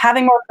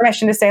having more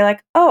permission to say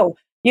like, oh,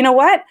 you know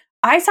what?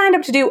 I signed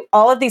up to do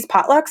all of these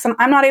potlucks and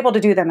I'm not able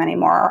to do them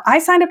anymore. Or I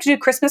signed up to do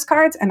Christmas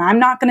cards and I'm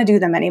not going to do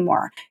them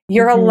anymore.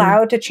 You're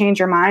allowed to change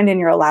your mind and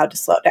you're allowed to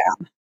slow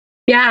down.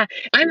 Yeah,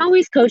 I'm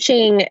always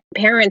coaching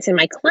parents in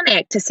my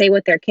clinic to say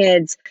with their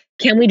kids,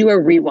 can we do a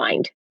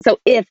rewind? So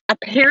if a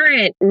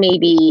parent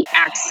maybe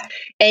acts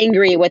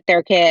angry with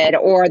their kid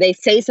or they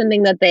say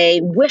something that they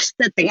wish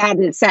that they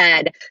hadn't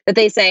said, that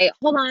they say,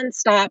 hold on,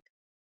 stop,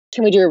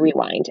 can we do a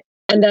rewind?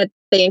 And that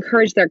they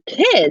encourage their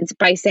kids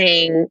by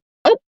saying,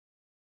 oh,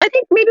 I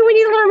think maybe we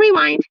need a little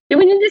rewind. Do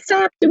we need to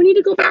stop? Do we need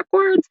to go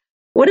backwards?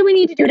 What do we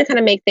need to do to kind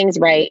of make things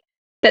right?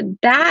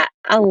 That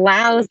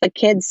allows the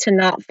kids to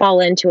not fall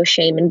into a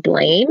shame and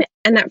blame,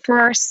 and that for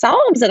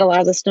ourselves, it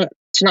allows us to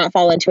not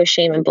fall into a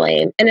shame and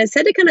blame. And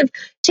instead to kind of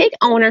take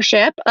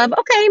ownership of,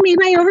 okay,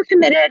 maybe I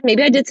overcommitted,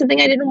 maybe I did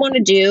something I didn't want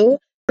to do,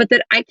 but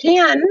that I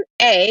can,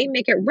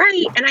 make it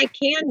right. And I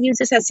can use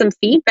this as some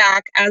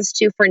feedback as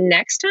to for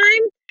next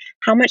time,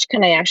 how much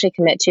can I actually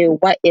commit to?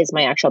 What is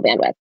my actual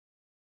bandwidth?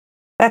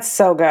 That's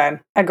so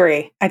good.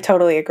 Agree. I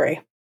totally agree.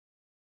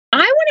 I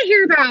want to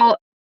hear about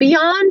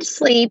beyond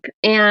sleep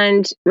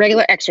and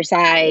regular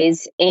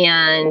exercise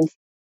and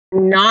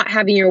not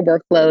having your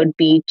workload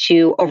be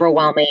too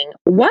overwhelming.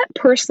 What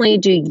personally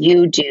do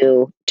you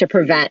do to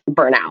prevent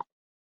burnout?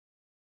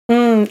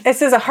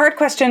 This is a hard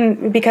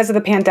question because of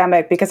the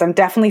pandemic, because I'm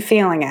definitely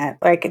feeling it.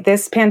 Like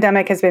this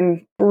pandemic has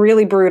been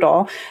really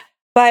brutal.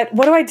 But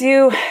what do I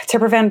do to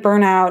prevent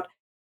burnout?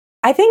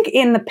 I think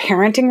in the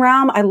parenting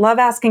realm, I love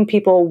asking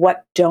people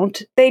what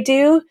don't they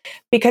do,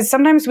 because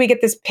sometimes we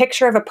get this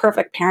picture of a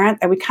perfect parent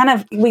and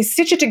we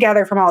stitch it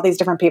together from all these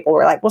different people.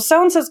 We're like, well,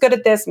 so-and-so's good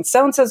at this and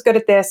so-and-so's good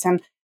at this.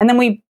 And then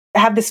we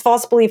have this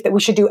false belief that we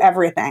should do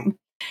everything.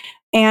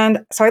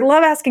 And so I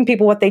love asking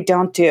people what they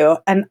don't do.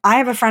 And I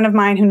have a friend of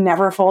mine who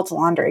never folds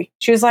laundry.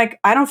 She was like,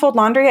 I don't fold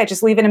laundry. I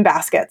just leave it in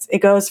baskets. It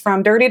goes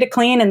from dirty to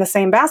clean in the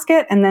same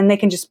basket. And then they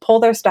can just pull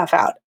their stuff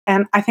out.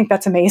 And I think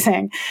that's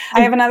amazing. I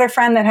have another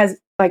friend that has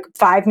like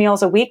 5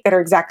 meals a week that are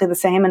exactly the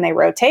same and they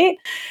rotate.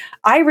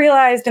 I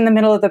realized in the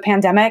middle of the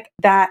pandemic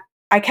that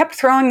I kept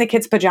throwing the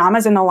kids'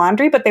 pajamas in the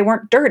laundry, but they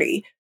weren't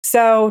dirty.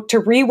 So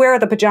to rewear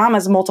the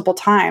pajamas multiple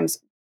times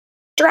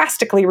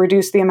drastically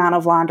reduced the amount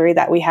of laundry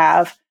that we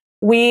have.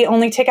 We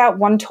only take out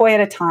one toy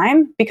at a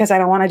time because I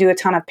don't want to do a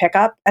ton of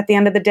pickup at the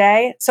end of the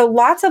day. So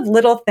lots of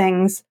little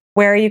things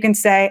where you can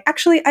say,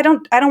 actually, I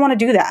don't want to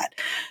do that.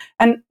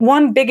 And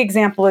one big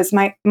example is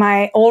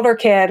my older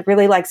kid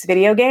really likes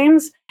video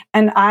games,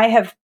 and I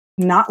have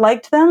not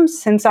liked them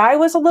since I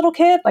was a little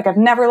kid. Like I've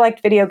never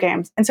liked video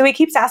games. And so he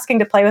keeps asking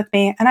to play with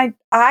me. And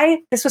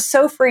this was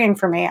so freeing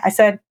for me. I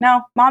said,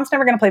 no, mom's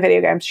never going to play video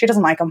games. She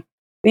doesn't like them.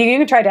 You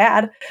can try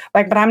dad,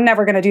 but I'm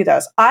never going to do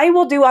those. I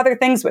will do other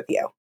things with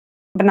you,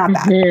 but not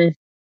that.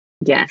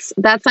 Yes,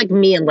 that's like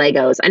me and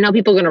Legos. I know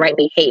people are going to write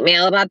me hate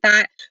mail about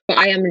that, but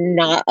I am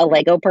not a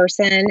Lego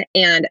person.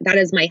 And that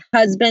is my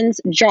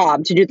husband's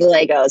job to do the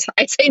Legos.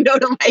 I say no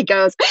to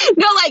Legos.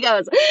 No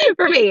Legos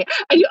for me.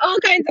 I do all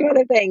kinds of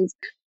other things.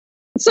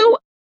 So,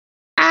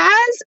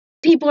 as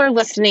people are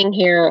listening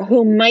here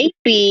who might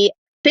be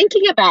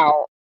thinking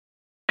about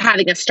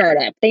having a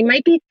startup, they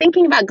might be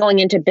thinking about going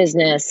into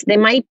business, they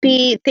might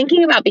be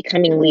thinking about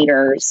becoming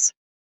leaders.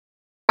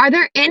 Are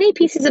there any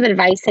pieces of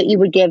advice that you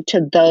would give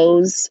to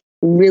those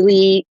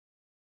really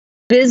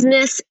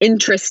business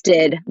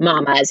interested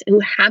mamas who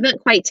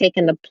haven't quite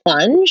taken the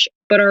plunge,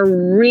 but are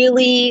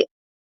really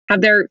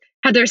have their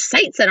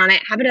sights set on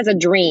it, have it as a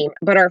dream,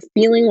 but are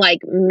feeling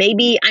like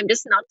maybe I'm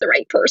just not the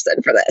right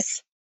person for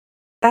this?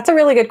 That's a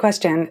really good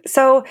question.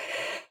 So,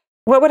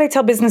 what would I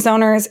tell business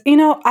owners?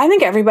 I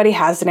think everybody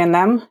has it in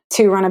them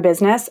to run a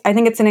business. I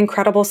think it's an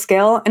incredible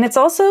skill, and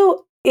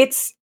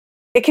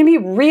it can be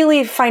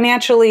really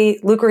financially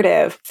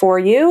lucrative for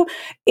you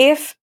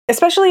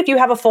especially if you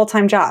have a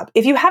full-time job.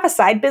 If you have a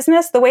side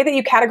business, the way that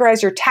you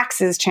categorize your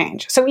taxes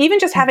change. So even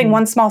just having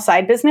one small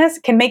side business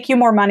can make you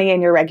more money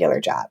in your regular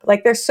job.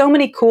 Like, there's so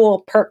many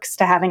cool perks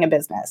to having a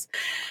business.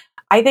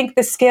 I think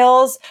the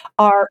skills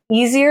are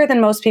easier than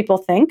most people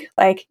think.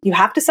 Like, you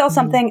have to sell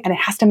something and it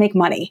has to make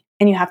money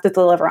and you have to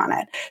deliver on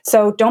it.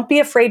 So don't be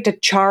afraid to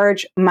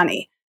charge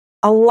money.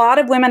 A lot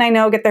of women I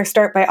know get their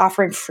start by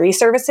offering free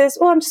services.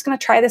 Oh, I'm just going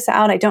to try this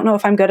out. I don't know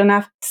if I'm good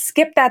enough.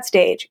 Skip that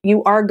stage.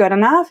 You are good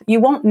enough.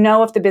 You won't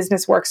know if the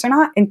business works or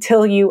not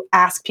until you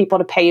ask people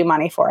to pay you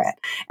money for it.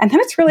 And then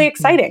it's really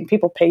exciting.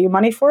 People pay you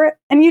money for it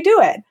and you do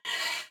it.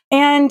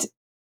 And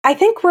I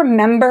think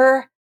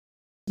remember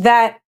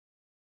that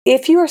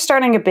if you are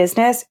starting a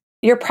business,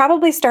 you're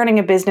probably starting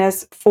a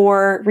business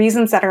for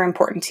reasons that are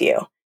important to you.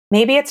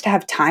 Maybe it's to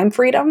have time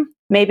freedom.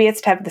 Maybe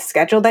it's to have the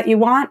schedule that you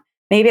want.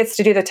 Maybe it's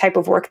to do the type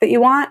of work that you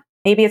want.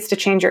 Maybe it's to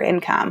change your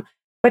income.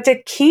 But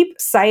to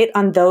keep sight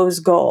on those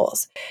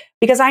goals.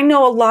 Because I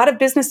know a lot of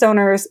business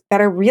owners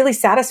that are really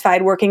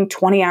satisfied working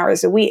 20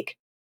 hours a week,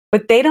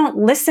 but they don't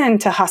listen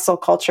to hustle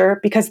culture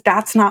because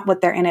that's not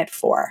what they're in it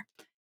for.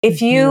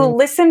 If you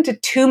listen to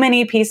too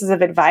many pieces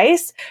of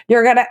advice,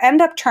 you're going to end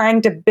up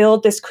trying to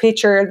build this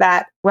creature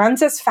that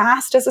runs as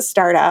fast as a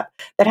startup,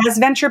 that has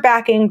venture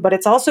backing, but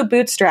it's also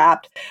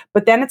bootstrapped.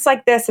 But then it's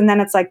like this, and then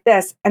it's like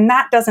this, and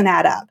that doesn't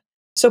add up.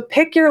 So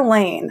pick your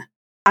lane.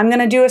 I'm going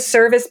to do a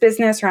service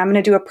business, or I'm going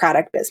to do a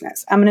product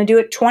business. I'm going to do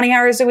it 20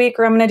 hours a week,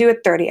 or I'm going to do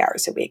it 30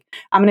 hours a week.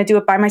 I'm going to do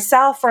it by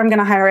myself, or I'm going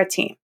to hire a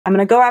team. I'm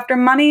going to go after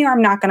money, or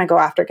I'm not going to go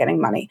after getting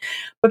money.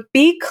 But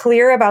be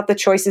clear about the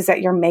choices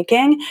that you're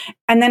making,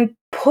 and then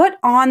put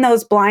on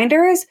those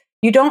blinders.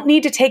 You don't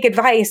need to take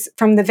advice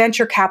from the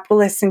venture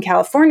capitalists in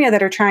California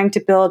that are trying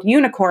to build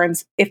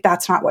unicorns if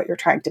that's not what you're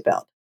trying to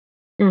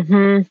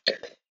build.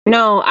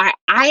 No,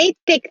 I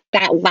think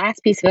that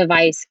last piece of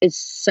advice is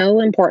so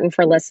important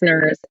for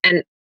listeners.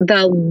 And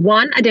the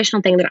one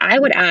additional thing that I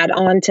would add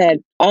on to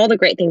all the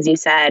great things you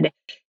said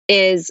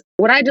is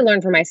what I had to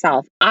learn for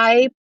myself.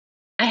 I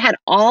had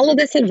all of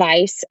this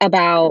advice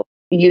about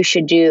you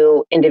should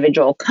do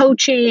individual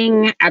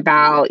coaching,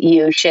 about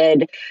you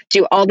should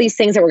do all these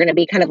things that were going to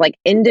be kind of like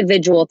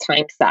individual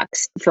time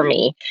sucks for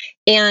me.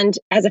 And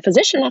as a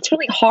physician, that's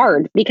really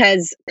hard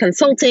because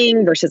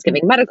consulting versus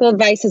giving medical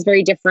advice is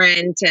very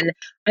different. And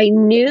I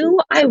knew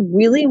I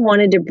really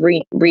wanted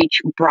to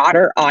reach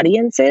broader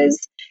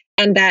audiences.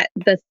 And that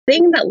the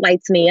thing that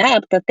lights me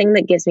up, the thing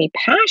that gives me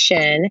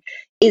passion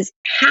is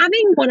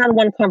having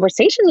one-on-one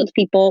conversations with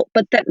people,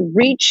 but that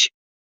reach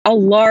a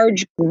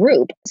large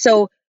group.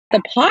 So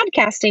the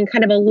podcasting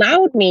kind of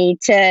allowed me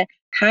to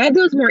have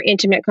those more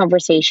intimate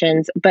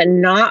conversations, but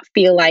not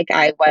feel like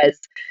I was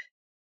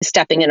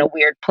stepping in a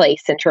weird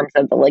place in terms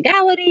of the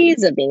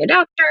legalities of being a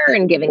doctor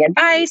and giving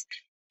advice.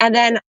 And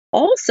then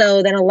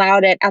also then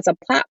allowed it as a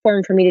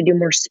platform for me to do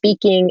more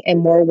speaking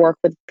and more work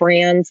with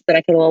brands that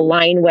I could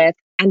align with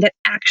and that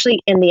actually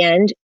in the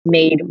end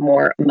made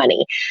more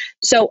money.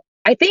 So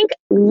I think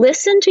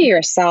listen to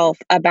yourself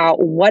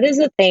about what is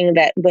the thing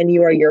that when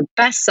you are your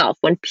best self,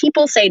 when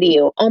people say to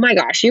you, oh my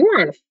gosh, you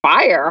are on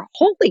fire.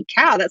 Holy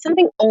cow, that's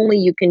something only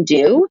you can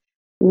do.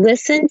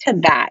 Listen to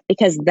that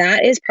because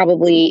that is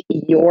probably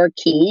your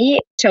key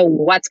to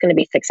what's going to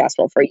be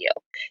successful for you.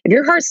 If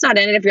your heart's not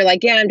in it, if you're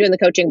like, yeah, I'm doing the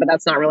coaching, but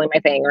that's not really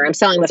my thing, or I'm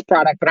selling this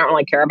product, but I don't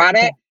really care about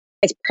it,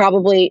 it's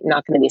probably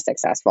not going to be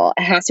successful.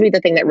 It has to be the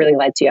thing that really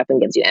lights you up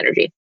and gives you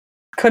energy.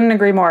 Couldn't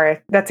agree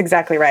more. That's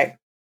exactly right.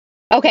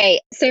 Okay,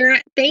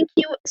 Sarah, thank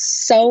you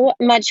so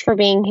much for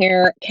being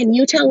here. Can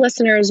you tell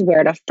listeners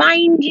where to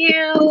find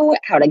you,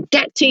 how to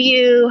get to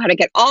you, how to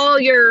get all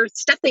your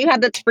stuff that you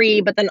have that's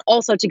free, but then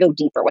also to go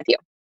deeper with you?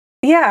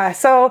 Yeah.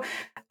 So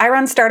I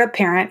run Startup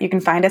Parent. You can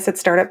find us at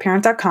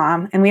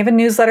startupparent.com. And we have a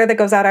newsletter that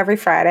goes out every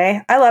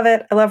Friday. I love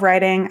it. I love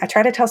writing. I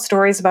try to tell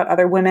stories about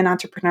other women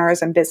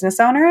entrepreneurs and business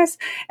owners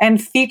and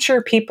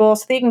feature people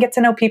so that you can get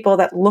to know people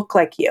that look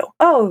like you.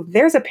 Oh,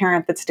 there's a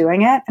parent that's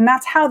doing it, and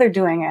that's how they're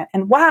doing it.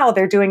 And wow,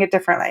 they're doing it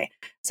differently.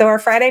 So our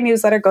Friday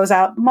newsletter goes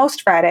out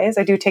most Fridays.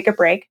 I do take a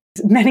break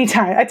many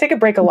times. I take a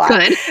break a lot.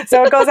 Good.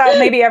 So it goes out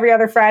maybe every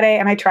other Friday,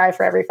 and I try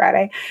for every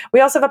Friday.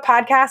 We also have a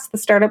podcast, the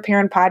Startup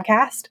Parent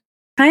Podcast.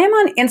 I am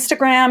on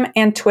Instagram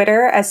and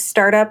Twitter as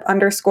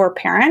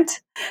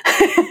startup_parent.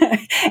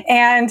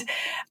 And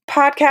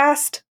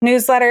podcast,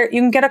 newsletter,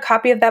 you can get a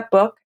copy of that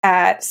book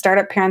at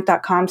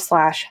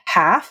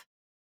startupparent.com/half.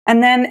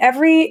 And then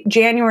every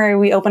January,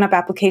 we open up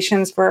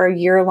applications for a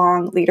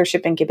year-long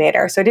leadership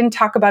incubator. So I didn't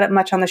talk about it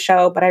much on the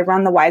show, but I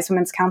run the Wise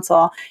Women's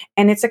Council,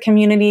 and it's a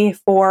community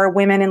for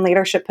women in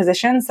leadership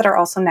positions that are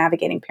also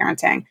navigating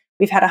parenting.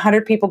 We've had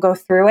 100 people go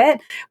through it.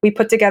 We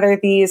put together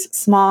these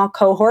small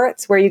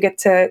cohorts where you get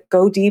to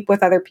go deep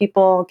with other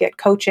people, get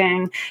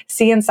coaching,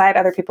 see inside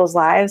other people's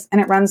lives, and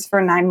it runs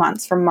for 9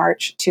 months from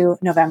March to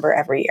November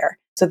every year.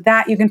 So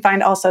that you can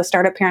find also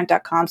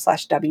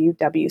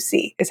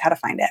startupparent.com/WWC is how to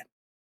find it.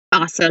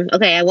 Awesome.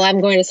 Okay, well,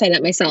 I'm going to sign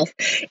up myself.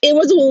 It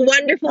was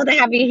wonderful to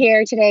have you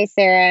here today,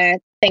 Sarah.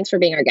 Thanks for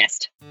being our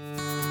guest.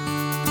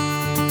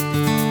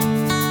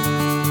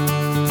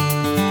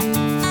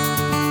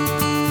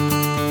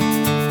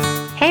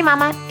 Hey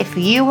Mama, if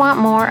you want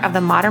more of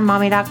the Modern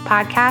Mommy Doc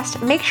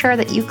podcast, make sure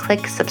that you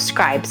click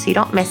subscribe so you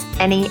don't miss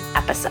any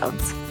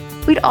episodes.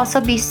 We'd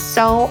also be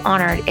so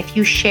honored if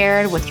you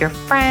shared with your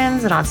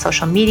friends and on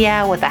social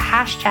media with the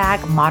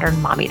hashtag Modern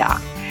Mommy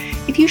Doc.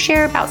 If you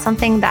share about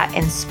something that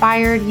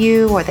inspired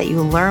you or that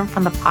you learned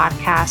from the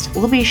podcast,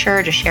 we'll be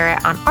sure to share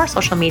it on our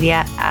social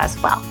media as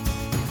well.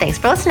 Thanks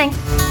for listening.